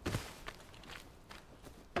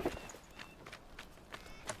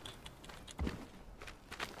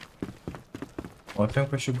 I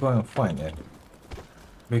think we should go and find it,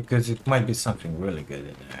 because it might be something really good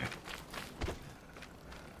in there.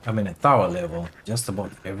 I mean, at tower level, just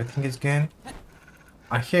about everything is good.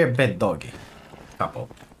 I hear a bad doggy. Couple.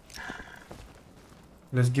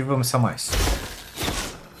 Let's give him some ice.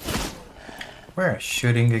 Where is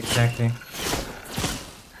shooting exactly?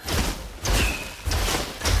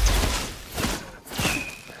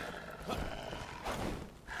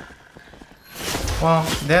 Well,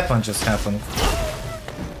 that one just happened.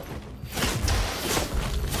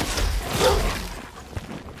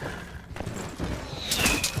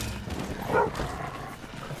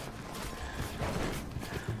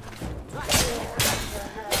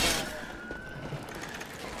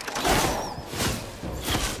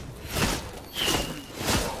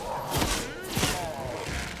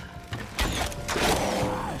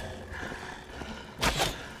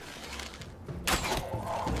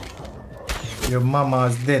 Your mama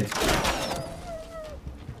is dead.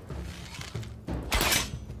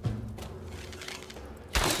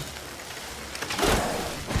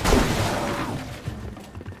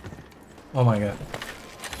 Oh my god.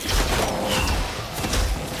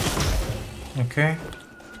 Okay.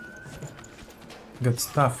 Good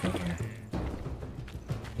stuff in here.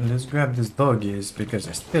 Let's grab these doggies because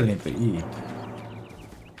I still need to eat.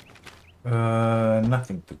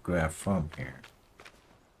 Nothing to grab from here.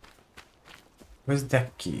 Where's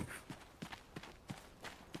that key?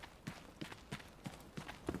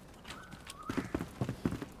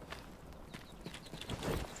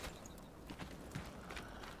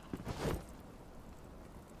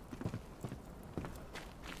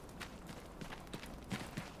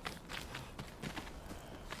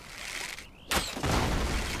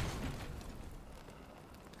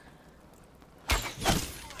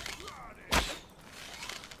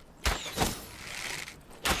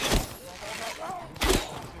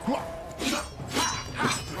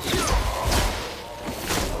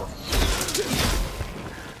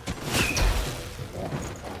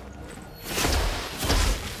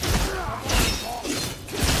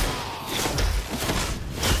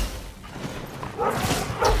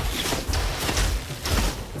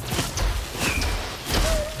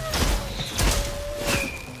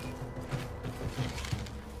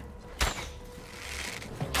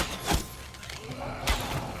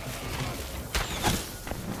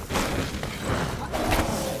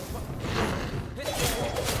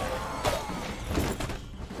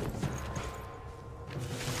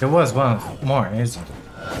 There was one more, isn't it?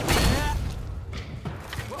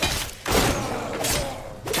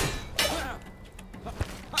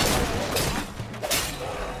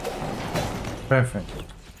 Perfect.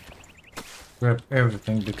 Grab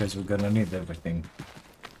everything because we're gonna need everything.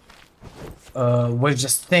 We're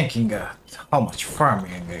just thinking how much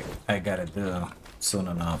farming I gotta do soon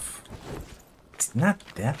enough. It's not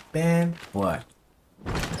that bad, but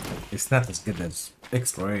it's not as good as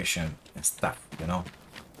exploration and stuff, you know.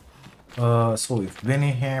 So we've been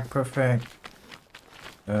in here, perfect.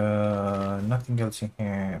 Nothing else in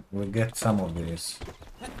here. We'll get some of this.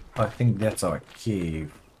 I think that's our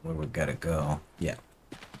cave where we gotta go. Yeah.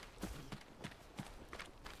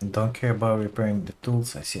 Don't care about repairing the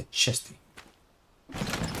tools. I see a chesty.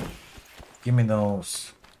 Give me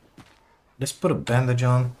those. Let's put a bandage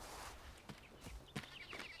on.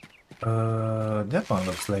 That one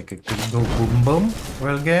looks like it could go boom boom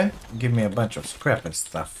real good. Give me a bunch of scrap and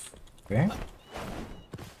stuff. Okay.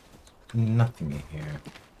 Nothing in here.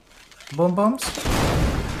 Boom bombs.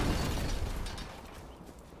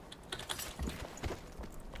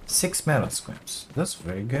 6 metal scraps. That's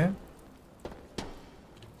very good.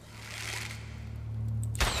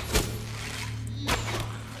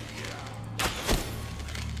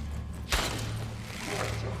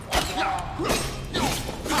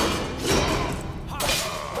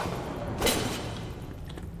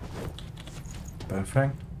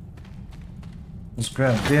 Perfect. Let's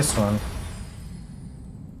grab this one.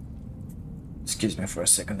 Excuse me for a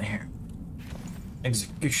second here.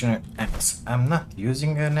 Executioner axe. I'm not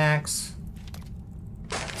using an axe.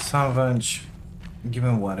 Salvage. Give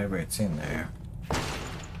me whatever it's in there.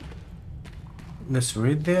 Let's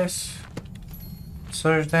read this.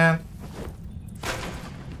 Search that.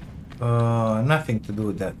 Nothing to do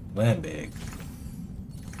with that land big.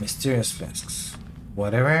 Mysterious flasks.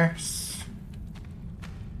 Whatever.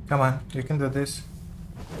 Come on, you can do this.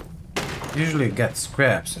 Usually get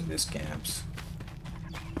scraps in these camps.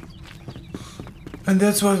 And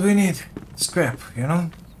that's what we need. Scrap, you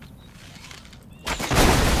know?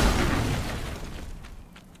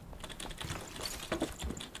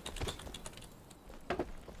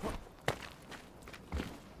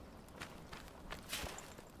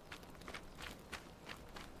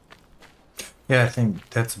 Yeah, I think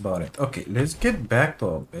that's about it. Okay, let's get back to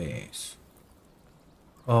our base.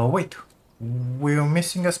 Oh, wait. We're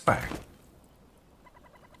missing a spire.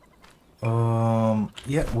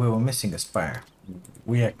 Yeah, we were missing a spire.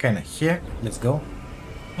 We are kinda here. Let's go.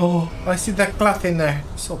 Oh, I see that cloth in there.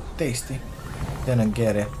 So tasty. Didn't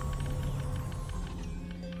get it.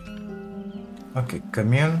 Okay,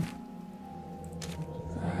 commune.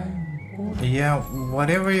 Yeah,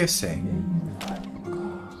 whatever you say.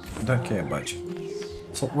 Don't care about you.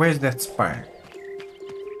 So where's that spire?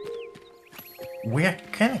 We are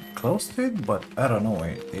kinda close to it, but I don't know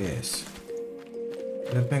where it is.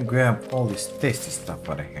 Let me grab all this tasty stuff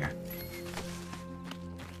out of here.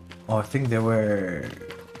 Oh, I think there were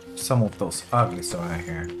some of those uglies around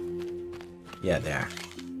here. Yeah, they are.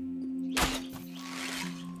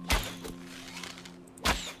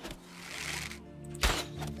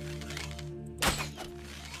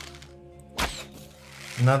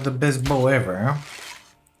 Not the best bow ever, huh?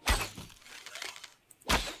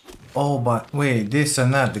 Oh, but wait, these are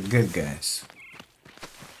not the good guys.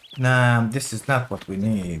 Nah, this is not what we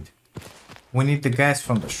need. We need the guys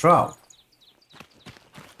from the Shroud.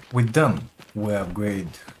 With them, we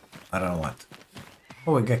upgrade. I don't know what.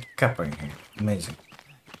 Oh, we got copper in here. Amazing.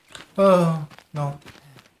 Oh, no.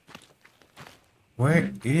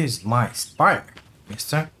 Where is my spire,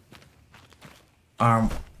 mister? I'm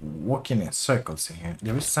walking in circles in here.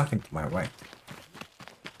 There is something to my right.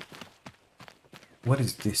 What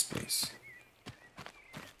is this place?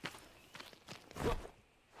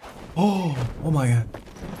 Oh, oh my god.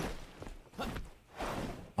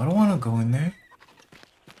 I don't want to go in there.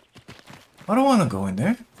 I don't want to go in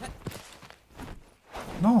there.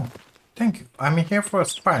 No, thank you. I'm here for a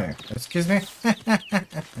spire. Excuse me?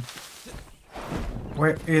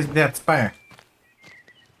 Where is that spire?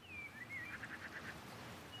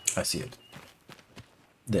 I see it.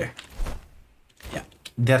 There. Yeah,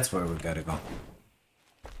 that's where we gotta go.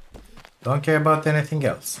 Don't care about anything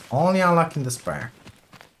else. Only unlocking the spire.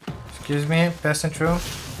 Excuse me, passing through.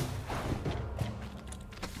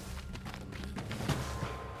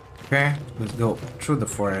 Okay, let's go through the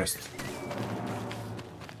forest.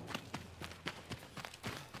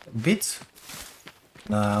 Beets?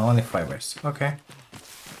 No, only fibers. Okay.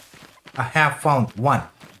 I have found one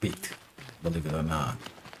beet, believe it or not.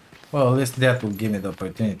 Well, at least that will give me the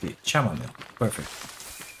opportunity. Chamomile. Perfect.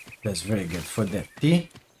 That's very good for that tea.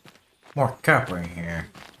 More copper in here.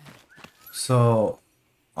 So,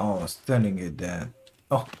 I was telling you that...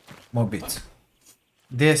 Oh, more beets.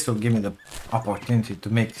 This will give me the opportunity to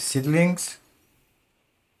make seedlings.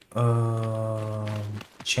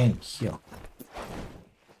 Chain heal.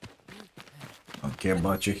 Don't care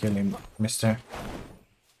about your healing, mister.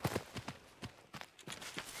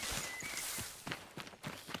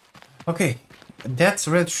 Okay, that's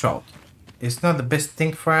red shroud. It's not the best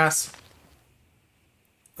thing for us.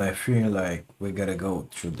 I feel like we gotta go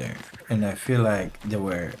through there. And I feel like there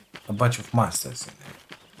were a bunch of monsters in there.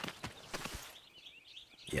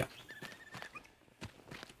 Yeah.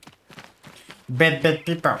 Bad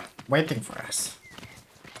people waiting for us.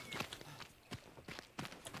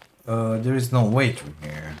 There is no way through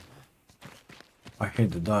here. I hear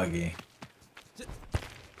the doggy.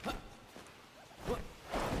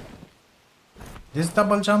 This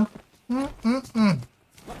double jump?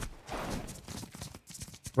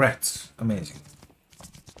 Rats. Amazing.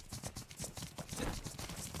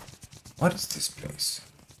 What is this place?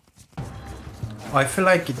 Oh, I feel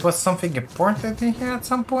like it was something important in here at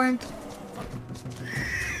some point.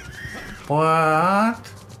 But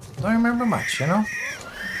don't remember much, you know?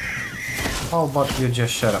 How about you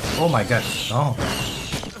just shut up? Oh my god, no.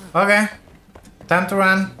 Okay. Time to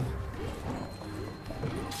run.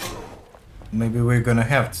 Maybe we're gonna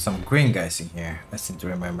have some green guys in here. I seem to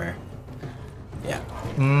remember. Yeah.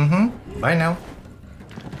 Bye now.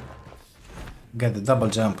 Get the double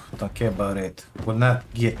jump. Don't care about it. Will not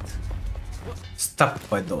get stopped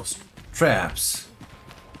by those traps.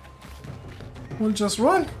 We'll just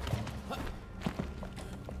run.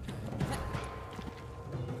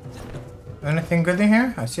 Anything good in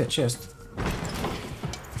here? I see a chest.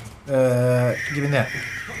 Give me that.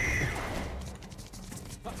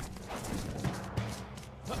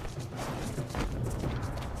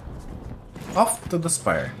 Off to the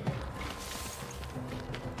spire.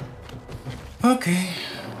 Okay.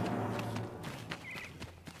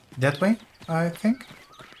 That way, I think.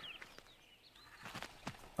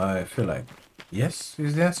 I feel like yes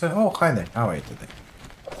is the answer. Oh, hi there. How are you today?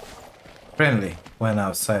 Friendly when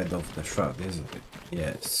outside of the shroud, isn't it?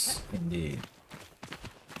 Yes, indeed.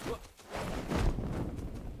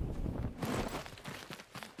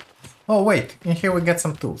 Oh wait, in here we get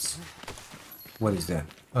some tools. What is that?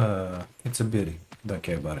 It's a beauty. Don't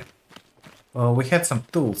care about it. We had some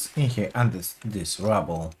tools in here and this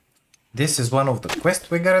rubble. This is one of the quests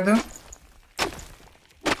we gotta do.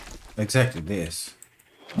 Exactly this.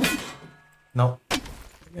 No.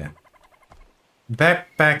 Yeah.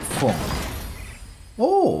 Backpack phone.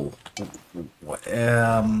 Oh.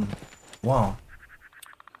 Wow.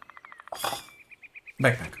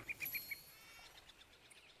 Backpack.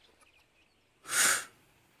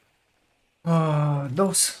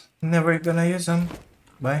 Those. Never gonna use them.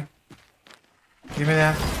 Bye. Give me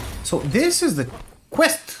that. So this is the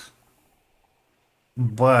quest.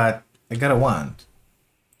 But I got a wand.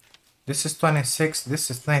 This is 26, this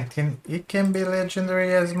is 19. It can be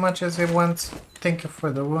legendary as much as it wants. Thank you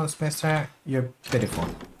for the wounds, mister. You're pitiful.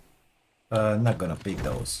 Not gonna pick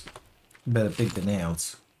those. Better pick the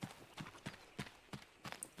nails.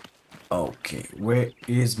 Okay, where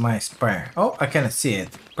is my spire? Oh, I can see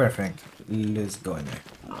it. Perfect. Let's go in there.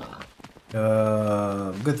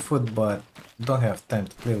 Good food, but don't have time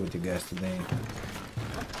to play with you guys today.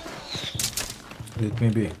 Let me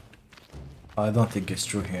be. I don't think it's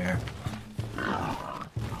true here.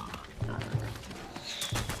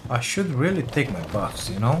 I should really take my buffs,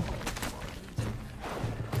 you know?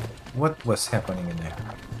 What was happening in there?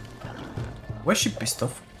 Was she pissed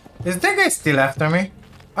off? Is that guy still after me?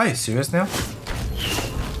 Are you serious now?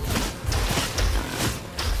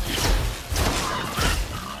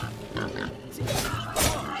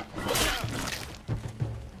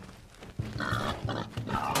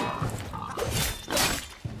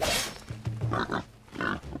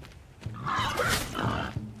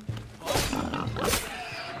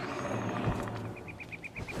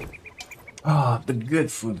 Ah, the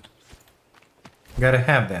good food. Gotta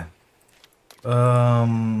have that.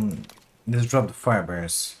 Let's drop the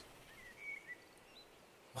fibers.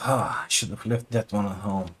 Ah, I should have left that one at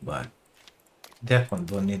home, but that one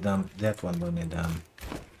don't need them. That one don't need them.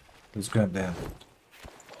 Let's grab that.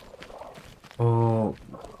 Oh,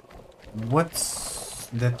 what's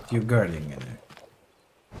that you're guarding in there?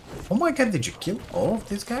 Oh my god, did you kill all of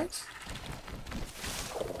these guys?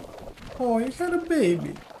 Oh, you had a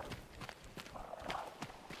baby.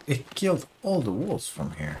 It killed all the wolves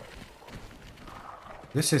from here.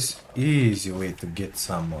 This is easy way to get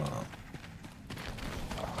some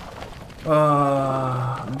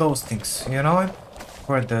those things, you know,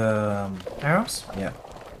 for the arrows. Yeah,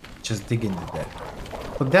 just dig into that.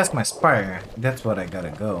 So that's my spire. That's what I gotta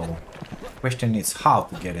go. Question is how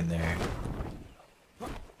to get in there.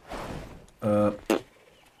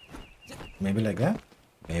 Maybe like that.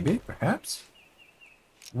 Maybe, perhaps.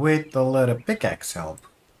 With a little pickaxe help,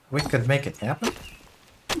 we could make it happen.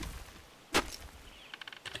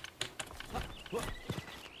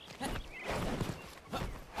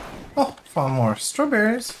 Oh, found more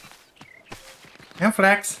strawberries. And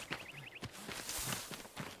flax.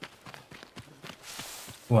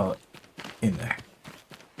 Well, in there.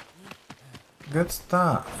 Good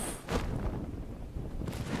stuff.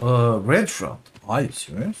 Red shroud. Are you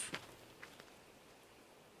serious?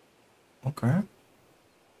 Okay.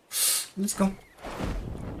 Let's go.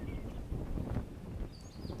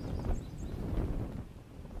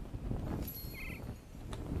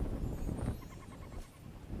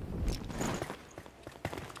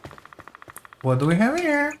 What do we have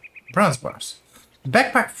here? Bronze bars.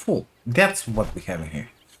 Backpack full. That's what we have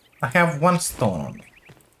here. I have 1 stone on me.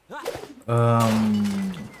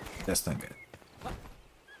 That's not good.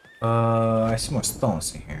 I see more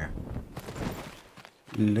stones in here.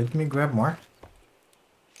 Let me grab more.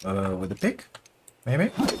 With a pick?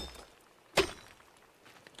 Maybe?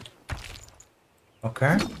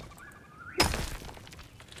 Okay.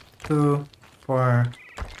 2, 4,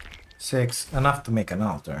 6. Enough to make an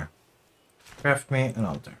altar. Craft me an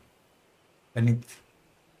altar. I need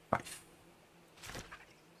 5.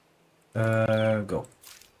 Go.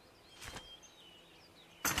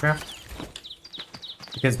 Craft.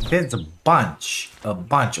 Because there's a bunch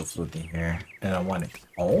of loot in here, and I want it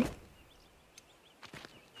all.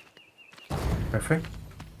 Perfect.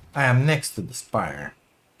 I am next to the spire.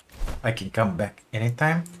 I can come back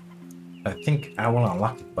anytime. I think I will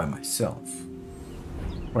unlock it by myself.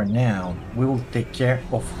 For now, we will take care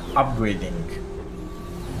of upgrading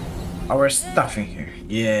our stuff in here.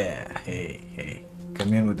 Yeah, hey.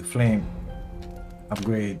 Come in with the flame.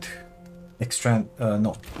 Upgrade.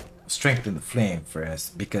 Strengthen the flame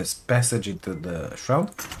first, because passage into the shroud.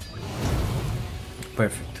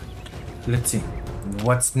 Perfect. Let's see.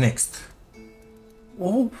 What's next?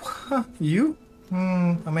 Oh, you?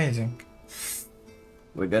 Amazing.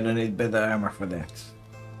 We're gonna need better armor for that.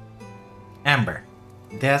 Amber.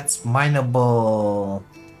 That's mineable.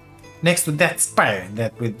 Next to that spire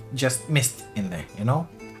that we just missed in there, you know?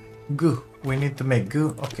 Goo. We need to make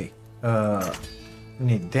goo. Okay. We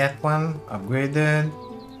need that one. Upgraded.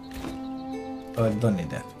 Don't need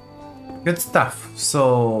that. Good stuff.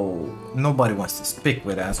 So nobody wants to speak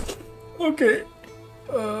with us. Okay.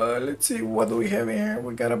 Let's see. What do we have here?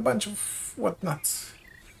 We got a bunch of whatnots.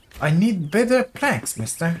 I need better planks,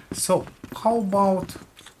 mister. So how about...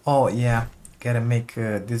 Oh yeah. Gotta make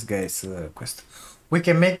this guy's quest. We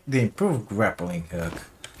can make the improved grappling hook.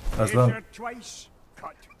 As long... Twice,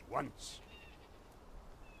 cut once.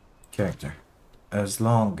 Character. As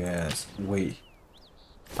long as we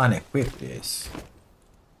unequip this,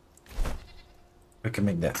 we can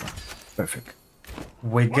make that one. Perfect.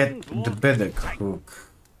 We get the better hook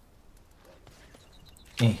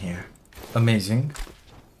in here. Amazing.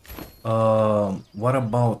 What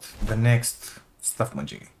about the next stuff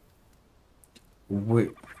magic?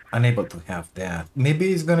 We're unable to have that.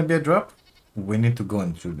 Maybe it's gonna be a drop. We need to go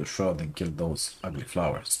into the shroud and kill those ugly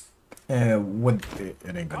flowers. It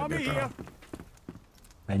ain't gonna be a drop.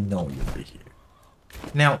 I know you'll be here.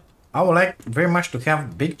 Now, I would like very much to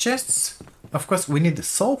have big chests. Of course, we need the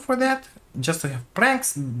soul for that. Just to have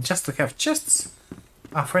planks, just to have chests.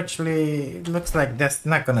 Unfortunately, it looks like that's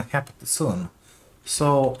not gonna happen soon.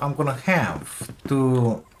 So I'm gonna have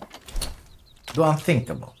to do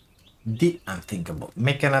unthinkable. The unthinkable.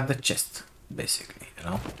 Make another chest, basically, you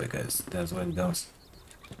know, because that's what it goes.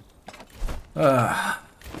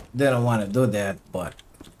 They don't want to do that, but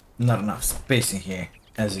not enough space in here,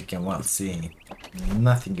 as you can well see.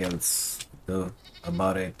 Nothing else to do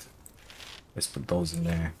about it. Let's put those in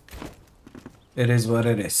there. It is what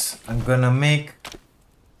it is. I'm gonna make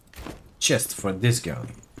chest for this girl.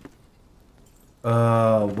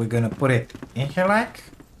 We're gonna put it in here like.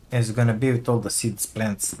 It's gonna be with all the seeds,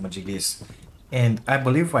 plants, majigis. And I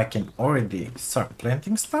believe I can already start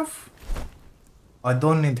planting stuff. I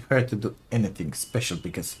don't need her to do anything special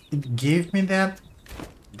because it gave me that.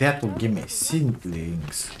 That will give me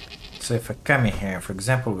seedlings. So if I come in here, for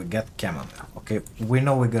example, we got chamomile. Okay, we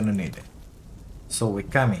know we're gonna need it. So we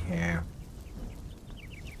come in here.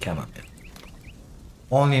 Chamomile.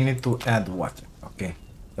 Only need to add water. Okay.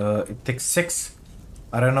 It takes 6.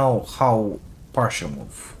 I don't know how partial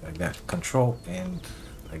move like that. Control and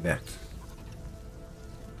like that.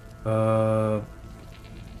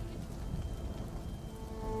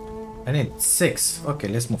 I need 6. Okay,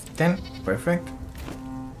 let's move 10. Perfect.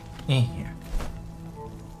 In here.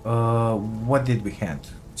 What did we have?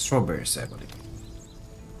 Strawberries, I believe.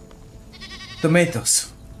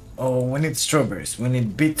 Tomatoes. Oh, we need strawberries, we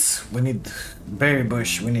need beets, we need berry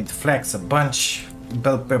bush, we need flax, a bunch,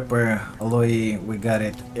 bell pepper, aloe, we got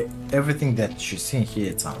it. Everything that you see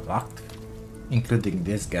here, it's unlocked, including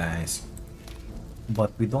these guys.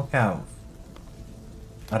 But we don't have,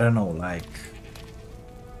 I don't know, like,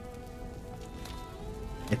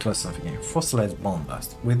 it was something here, fossilized bone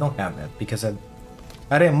dust. We don't have that because I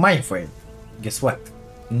didn't mine for it. Guess what?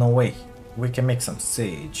 No way. We can make some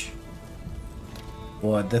sage.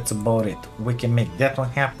 But that's about it. We can make that one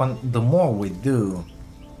happen. The more we do,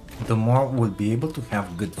 the more we'll be able to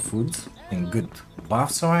have good foods and good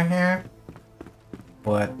buffs around here.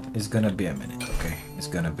 But it's gonna be a minute, okay? It's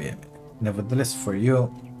gonna be a minute. Nevertheless, for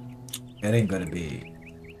you, it ain't gonna be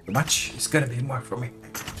too much. It's gonna be more for me.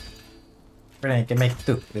 Right, I can make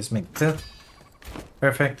two. Let's make two.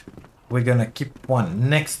 Perfect. We're gonna keep one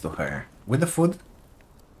next to her with the food.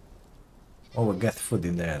 Oh, we got food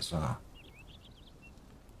in there as well.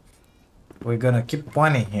 We're gonna keep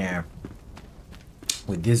one in here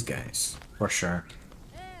with these guys for sure.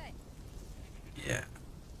 Yeah.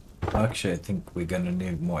 Actually, I think we're gonna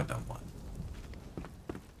need more than one.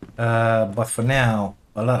 But for now,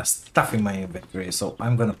 a lot of stuff in my inventory, so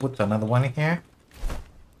I'm gonna put another one in here.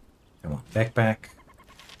 Come on, backpack.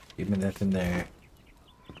 Give me that in there.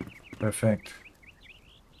 Perfect.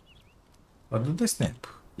 Oh, do they snap?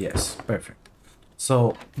 Yes, perfect.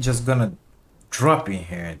 So, just gonna drop in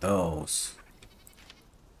here those.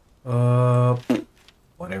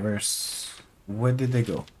 Whatever's. Where did they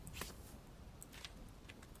go?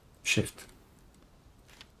 Shift.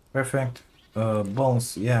 Perfect.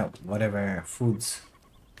 Bones, yeah, whatever. Foods.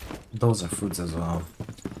 Those are foods as well.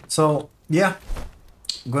 So, yeah.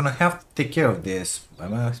 Gonna have to take care of this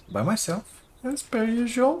by myself. As per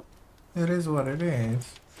usual. It is what it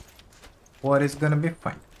is. But it's gonna be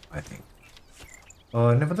fine, I think.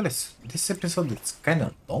 Nevertheless, this episode is kind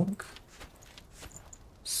of long.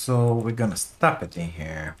 So we're gonna stop it in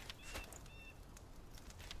here.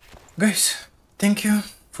 Guys, thank you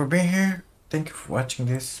for being here. Thank you for watching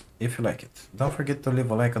this. If you like it, don't forget to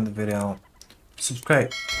leave a like on the video.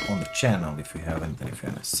 Subscribe on the channel if you haven't, and if you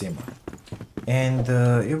wanna see more. And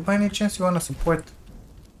if by any chance you wanna support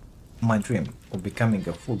my dream of becoming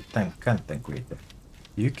a full-time content creator,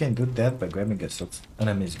 you can do that by grabbing an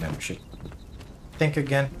amazing membership. Thank you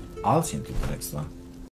again. I'll see you in the next one.